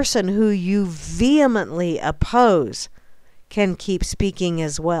person who you vehemently oppose can keep speaking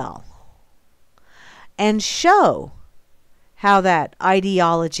as well, and show how that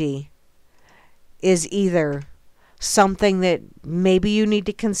ideology is either something that maybe you need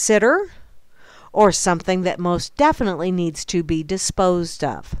to consider or something that most definitely needs to be disposed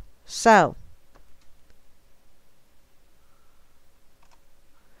of. So,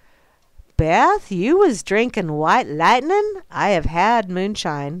 Beth, you was drinking White Lightning? I have had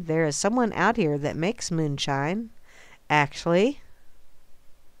moonshine. There is someone out here that makes moonshine, actually.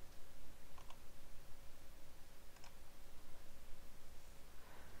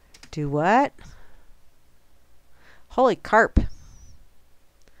 Do what? Holy carp.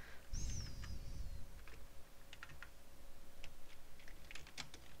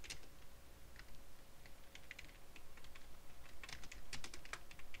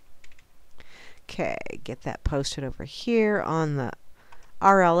 Okay, get that posted over here on the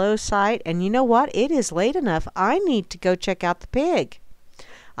RLO site. And you know what? It is late enough. I need to go check out the pig.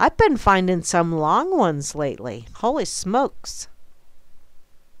 I've been finding some long ones lately. Holy smokes.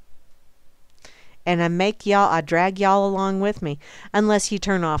 And I drag y'all along with me, unless you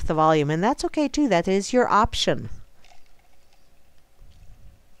turn off the volume. And that's okay too. That is your option.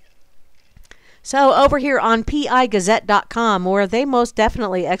 So over here on pigazette.com, where they most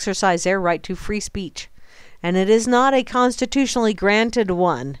definitely exercise their right to free speech, and it is not a constitutionally granted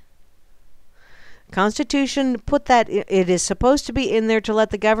one, Constitution put that, it is supposed to be in there to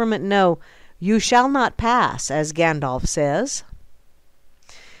let the government know, you shall not pass, as Gandalf says.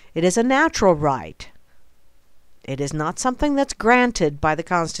 It is a natural right. It is not something that's granted by the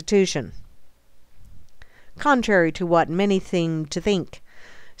Constitution, contrary to what many seem to think.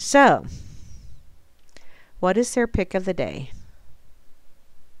 So, what is their pick of the day?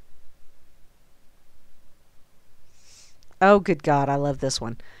 Oh, good God, I love this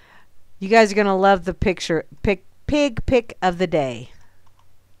one. You guys are going to love the pig pick of the day.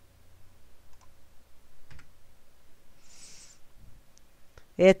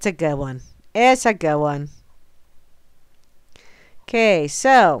 It's a good one. It's a good one. Okay,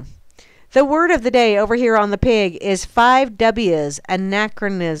 so the word of the day over here on the pig is 5 W's,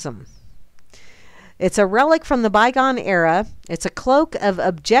 anachronism. It's a relic from the bygone era. It's a cloak of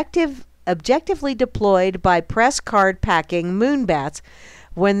objectively deployed by press card packing moonbats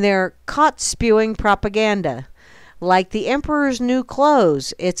when they're caught spewing propaganda. Like the emperor's new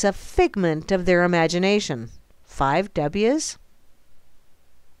clothes, it's a figment of their imagination. 5 W's?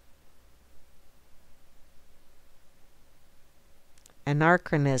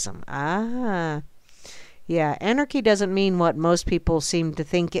 Anachronism. Ah. Yeah, anarchy doesn't mean what most people seem to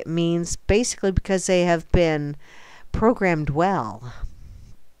think it means, basically because they have been programmed well.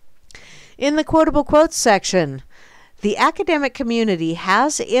 In the quotable quotes section, the academic community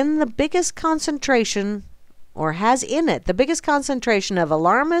has in the biggest concentration, or has in it the biggest concentration of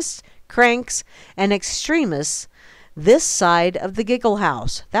alarmists, cranks, and extremists this side of the Giggle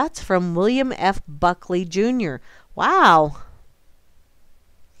House. That's from William F. Buckley, Jr. Wow.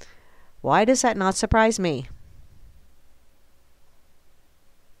 Why does that not surprise me?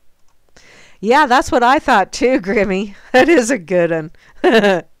 Yeah, that's what I thought too, Grimmy. That is a good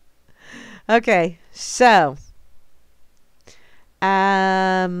one. Okay, so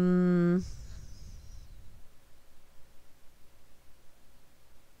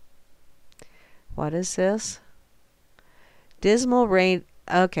what is this? Dismal ratings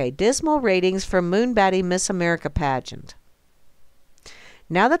for Moonbatty Miss America pageant.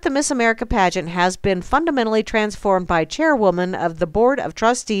 Now that the Miss America pageant has been fundamentally transformed by chairwoman of the Board of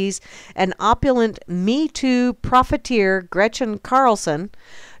Trustees and opulent Me Too profiteer Gretchen Carlson,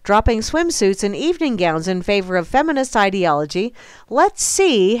 dropping swimsuits and evening gowns in favor of feminist ideology, let's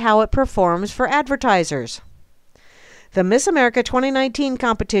see how it performs for advertisers. The Miss America 2019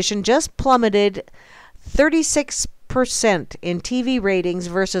 competition just plummeted 36% in TV ratings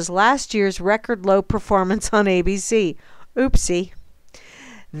versus last year's record low performance on ABC. Oopsie.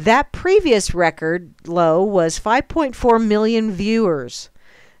 That previous record low was 5.4 million viewers.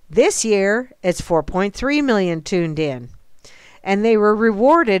 This year, it's 4.3 million tuned in. And they were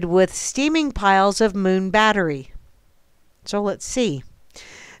rewarded with steaming piles of moon battery. So let's see.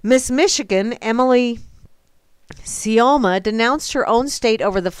 Miss Michigan, Emily Sioma, denounced her own state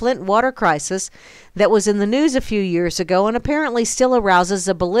over the Flint water crisis that was in the news a few years ago and apparently still arouses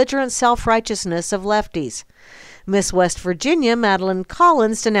the belligerent self-righteousness of lefties. Miss West Virginia, Madeline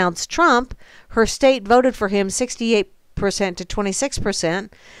Collins, denounced Trump. Her state voted for him 68% to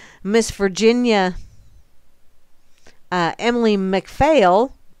 26%. Miss Virginia, Emily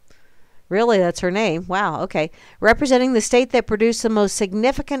McPhail, really, that's her name. Wow, okay. Representing the state that produced the most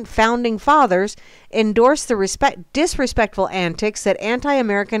significant founding fathers, endorsed the disrespectful antics that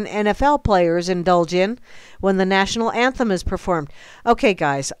anti-American NFL players indulge in when the national anthem is performed. Okay,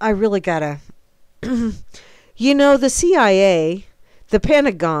 guys, I really gotta... You know, the CIA, the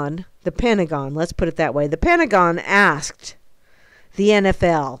Pentagon, let's put it that way. The Pentagon asked the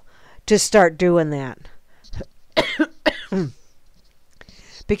NFL to start doing that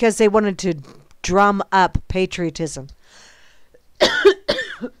because they wanted to drum up patriotism.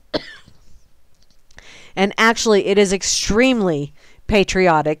 And actually, it is extremely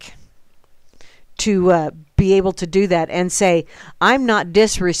patriotic to be able to do that and say, I'm not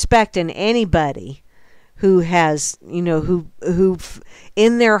disrespecting anybody who has, who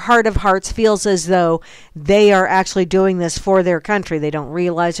in their heart of hearts feels as though they are actually doing this for their country. They don't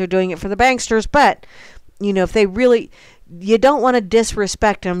realize they're doing it for the banksters, but, if they really, you don't want to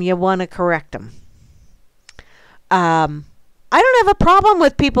disrespect them, you want to correct them. I don't have a problem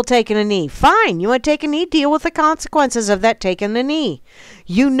with people taking a knee. Fine, you want to take a knee, deal with the consequences of that taking the knee.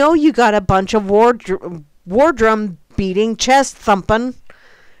 You got a bunch of war drum beating, chest thumping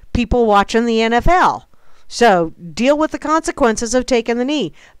people watching the NFL. So deal with the consequences of taking the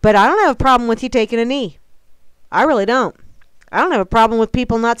knee. But I don't have a problem with you taking a knee. I really don't. I don't have a problem with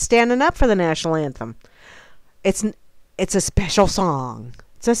people not standing up for the national anthem. It's a special song.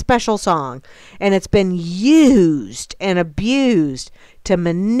 It's a special song. And it's been used and abused to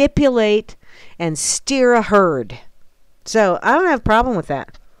manipulate and steer a herd. So I don't have a problem with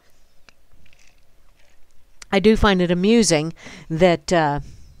that. I do find it amusing that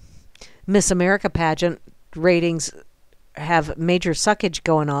Miss America pageant ratings have major suckage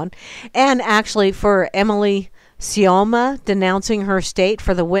going on. And actually for Emily Sioma denouncing her state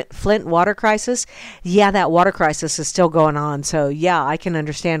for the Flint water crisis, yeah, that water crisis is still going on. So yeah, I can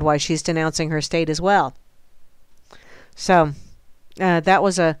understand why she's denouncing her state as well. So that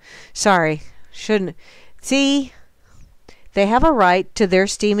was shouldn't. See, they have a right to their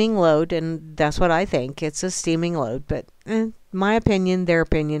steaming load, and that's what I think. It's a steaming load, but my opinion, their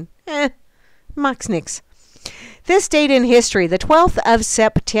opinion, mucks nix. This date in history, the 12th of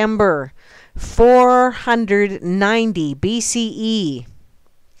September, 490 BCE.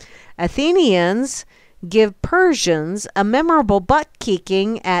 Athenians give Persians a memorable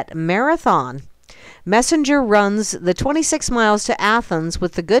butt-kicking at Marathon. Messenger runs the 26 miles to Athens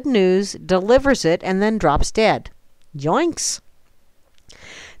with the good news, delivers it, and then drops dead. Yoinks.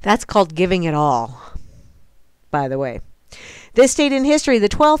 That's called giving it all, by the way. This date in history, the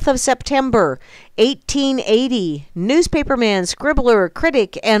 12th of September, 1880. Newspaperman, scribbler,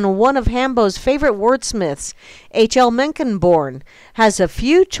 critic, and one of Hambo's favorite wordsmiths, H.L. Mencken born, has a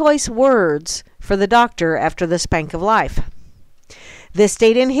few choice words for the doctor after the spank of life. This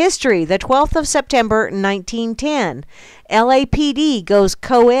date in history, the 12th of September, 1910. LAPD goes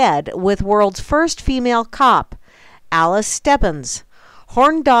co-ed with world's first female cop, Alice Stebbins.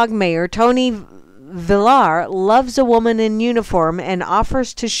 Horn Dog Mayor Tony Villar loves a woman in uniform and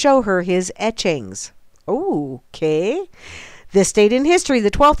offers to show her his etchings. Okay. This date in history, the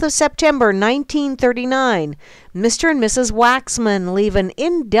 12th of September, 1939. Mr. and Mrs. Waxman leave an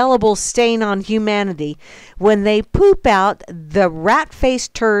indelible stain on humanity when they poop out the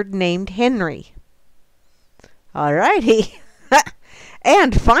rat-faced turd named Henry. All righty.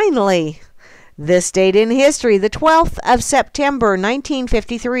 And finally, this date in history, the 12th of September,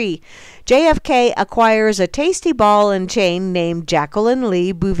 1953, JFK acquires a tasty ball and chain named Jacqueline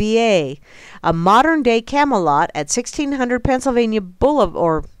Lee Bouvier. A modern-day Camelot at 1600 Pennsylvania Boulevard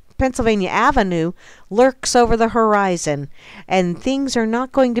or Pennsylvania Avenue lurks over the horizon, and things are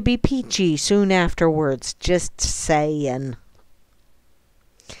not going to be peachy soon afterwards. Just saying.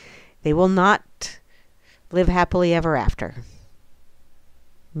 They will not live happily ever after.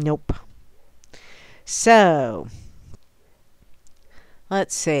 Nope. So,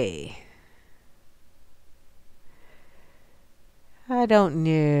 let's see. I don't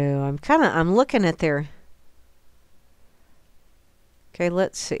know. I'm looking at their... Okay,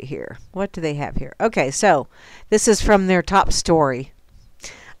 let's see here. What do they have here? Okay, so this is from their top story.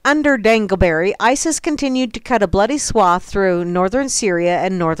 Under Dangleberry, ISIS continued to cut a bloody swath through northern Syria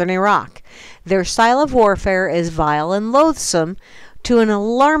and northern Iraq. Their style of warfare is vile and loathsome to an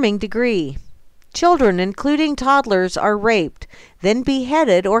alarming degree. Children, including toddlers, are raped, then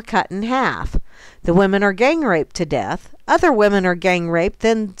beheaded or cut in half. The women are gang raped to death. Other women are gang raped,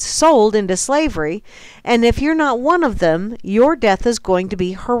 then sold into slavery. And if you're not one of them, your death is going to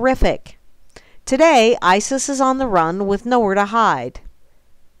be horrific. Today, ISIS is on the run with nowhere to hide.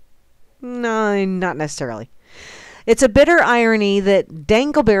 No, not necessarily. It's a bitter irony that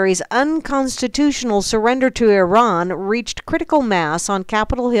Dangleberry's unconstitutional surrender to Iran reached critical mass on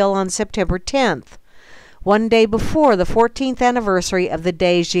Capitol Hill on September 10th, one day before the 14th anniversary of the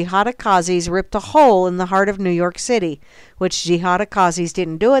day Jihad-Kazis ripped a hole in the heart of New York City, which Jihad-Kazis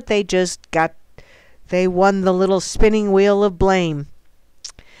didn't do it, they won the little spinning wheel of blame.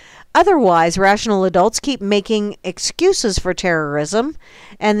 Otherwise, rational adults keep making excuses for terrorism,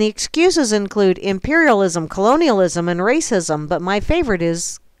 and the excuses include imperialism, colonialism, and racism, but my favorite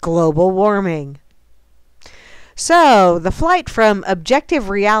is global warming. So, the flight from objective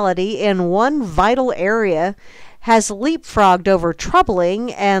reality in one vital area has leapfrogged over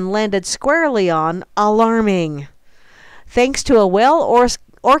troubling and landed squarely on alarming. Thanks to a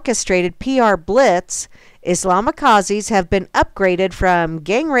well-orchestrated PR blitz, Islamikazis have been upgraded from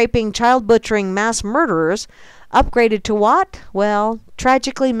gang-raping, child-butchering mass murderers, upgraded to what? Well,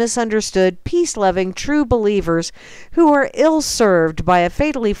 tragically misunderstood, peace-loving, true believers who are ill-served by a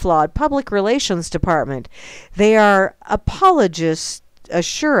fatally flawed public relations department. They are apologists,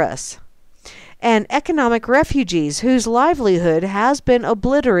 assure us, and economic refugees whose livelihood has been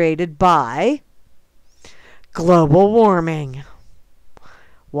obliterated by global warming.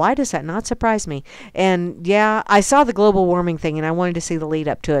 Why does that not surprise me? And yeah, I saw the global warming thing and I wanted to see the lead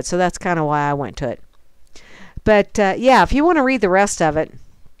up to it. So that's kind of why I went to it. But yeah, if you want to read the rest of it,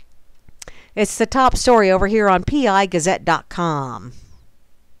 it's the top story over here on pigazette.com.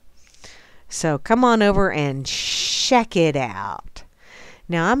 So come on over and check it out.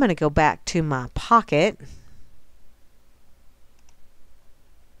 Now I'm going to go back to my pocket,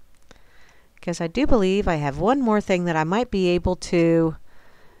 because I do believe I have one more thing that I might be able to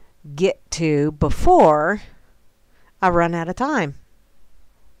get to before I run out of time.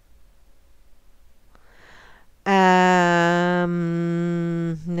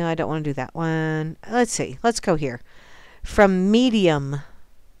 No, I don't want to do that one. Let's see. Let's go here. From medium.com.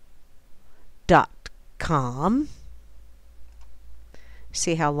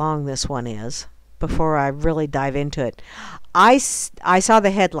 See how long this one is before I really dive into it. I saw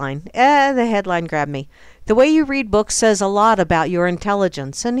the headline. The headline grabbed me. The way you read books says a lot about your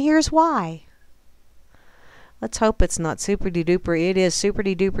intelligence, and here's why. Let's hope it's not super-de-duper. It is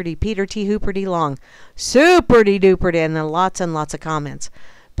super-de-duper-de Peter T. Hooper-de long. Super-de-duper-de, and then lots of comments.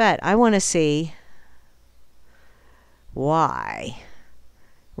 But I want to see why.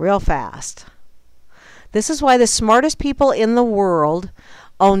 Real fast. This is why the smartest people in the world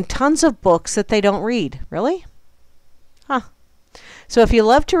own tons of books that they don't read. Really? Huh. So if you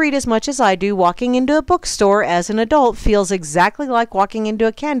love to read as much as I do, walking into a bookstore as an adult feels exactly like walking into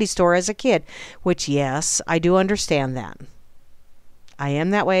a candy store as a kid, which, yes, I do understand that. I am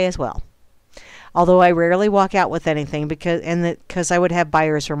that way as well. Although I rarely walk out with anything because I would have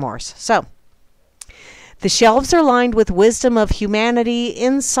buyer's remorse. So, the shelves are lined with wisdom of humanity,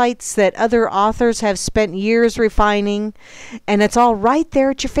 insights that other authors have spent years refining, and it's all right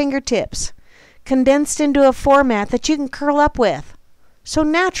there at your fingertips, condensed into a format that you can curl up with. So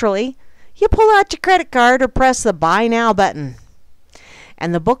naturally, you pull out your credit card or press the Buy Now button,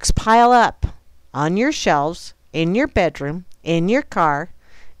 and the books pile up on your shelves, in your bedroom, in your car,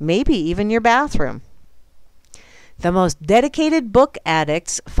 maybe even your bathroom. The most dedicated book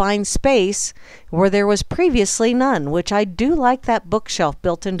addicts find space where there was previously none, which I do like that bookshelf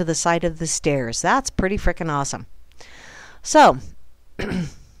built into the side of the stairs. That's pretty freaking awesome. So,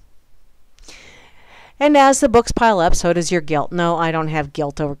 and as the books pile up, so does your guilt. No, I don't have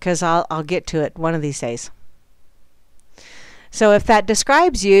guilt over, because I'll get to it one of these days. So if that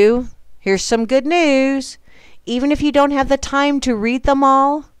describes you, here's some good news. Even if you don't have the time to read them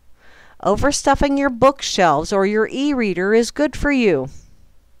all, overstuffing your bookshelves or your e-reader is good for you.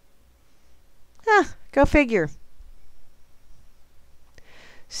 Go figure.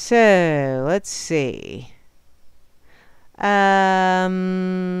 So, let's see. She's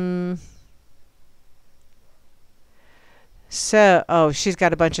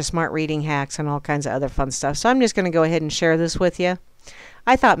got a bunch of smart reading hacks and all kinds of other fun stuff. So I'm just going to go ahead and share this with you.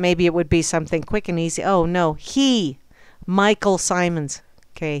 I thought maybe it would be something quick and easy. Oh, no. Michael Simons.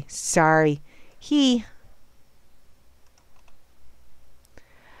 Okay, sorry.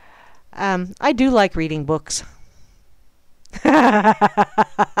 I do like reading books.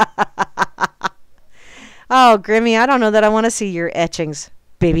 Oh, Grimmy, I don't know that I want to see your etchings,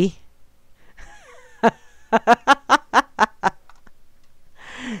 baby.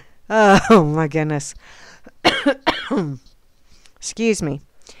 Oh, my goodness. Excuse me.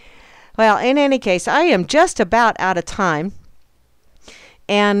 Well, in any case, I am just about out of time.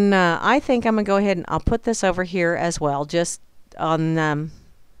 And I think I'm going to go ahead and I'll put this over here as well, just on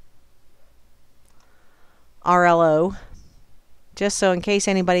RLO. Just so in case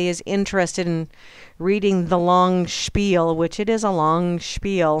anybody is interested in reading the long spiel, which it is a long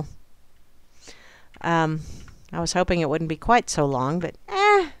spiel. I was hoping it wouldn't be quite so long, but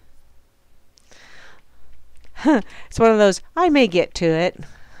it's one of those, I may get to it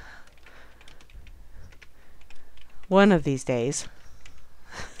one of these days.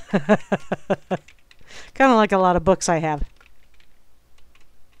 Kind of like a lot of books I have.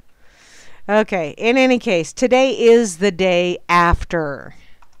 Okay, in any case, today is the day after.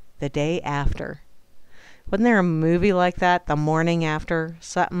 The day after. Wasn't there a movie like that, The Morning After?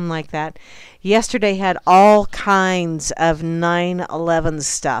 Something like that. Yesterday had all kinds of 9/11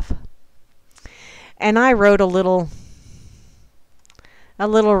 stuff. And I wrote a little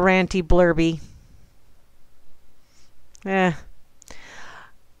ranty blurby.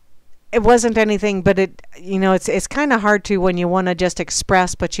 It wasn't anything, but it's kind of hard to when you want to just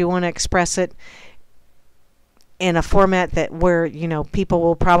express, but you want to express it in a format that where, people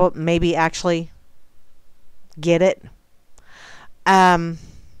will probably maybe actually get it. But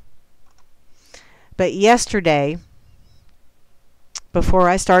yesterday, before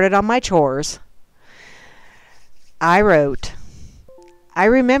I started on my chores, I wrote, I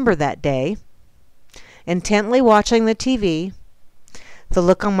remember that day, intently watching the TV, the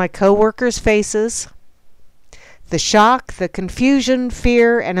look on my coworkers' faces, the shock, the confusion,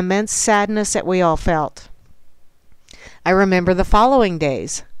 fear, and immense sadness that we all felt. I remember the following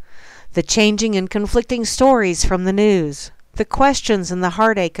days, the changing and conflicting stories from the news, the questions and the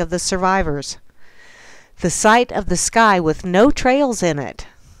heartache of the survivors, the sight of the sky with no trails in it,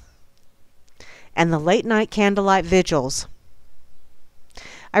 and the late-night candlelight vigils.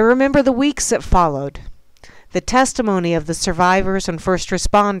 I remember the weeks that followed, the testimony of the survivors and first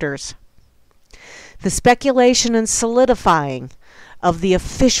responders, the speculation and solidifying of the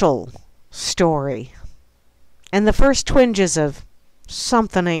official story, and the first twinges of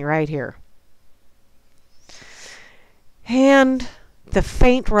something ain't right here, and the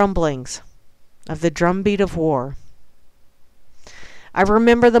faint rumblings of the drumbeat of war. I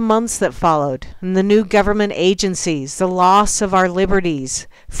remember the months that followed, and the new government agencies, the loss of our liberties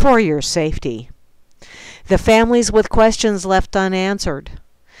for your safety, the families with questions left unanswered,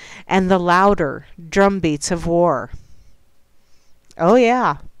 and the louder drumbeats of war. Oh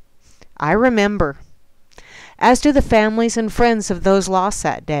yeah, I remember, as do the families and friends of those lost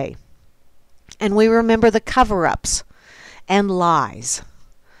that day. And we remember the cover-ups and lies,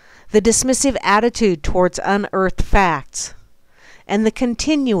 the dismissive attitude towards unearthed facts, and the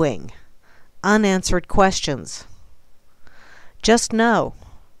continuing unanswered questions. Just know,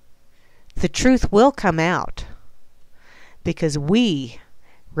 the truth will come out, because we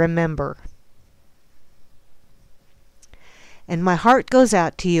remember. And my heart goes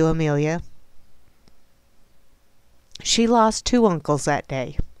out to you, Amelia. She lost 2 uncles that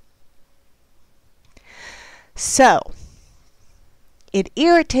day. So, it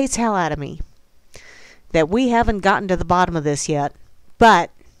irritates hell out of me that we haven't gotten to the bottom of this yet,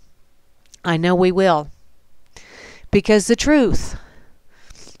 but I know we will. Because the truth,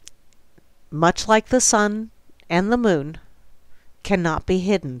 much like the sun and the moon, cannot be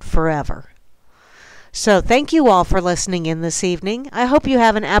hidden forever. So thank you all for listening in this evening. I hope you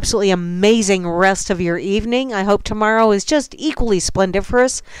have an absolutely amazing rest of your evening. I hope tomorrow is just equally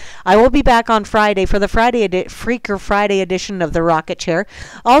splendiferous. I will be back on Friday for the Freaker Friday edition of the Rocket Chair.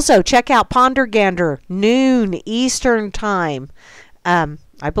 Also, check out Pondergander, noon Eastern time.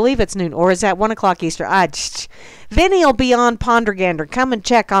 I believe it's noon, or is that 1 o'clock Eastern? Vinny will be on Pondergander. Come and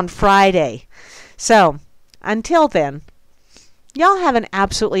check on Friday. So, until then, y'all have an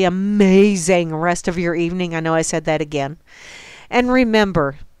absolutely amazing rest of your evening. I know I said that again. And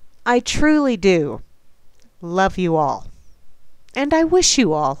remember, I truly do love you all. And I wish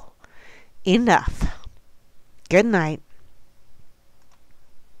you all enough. Good night.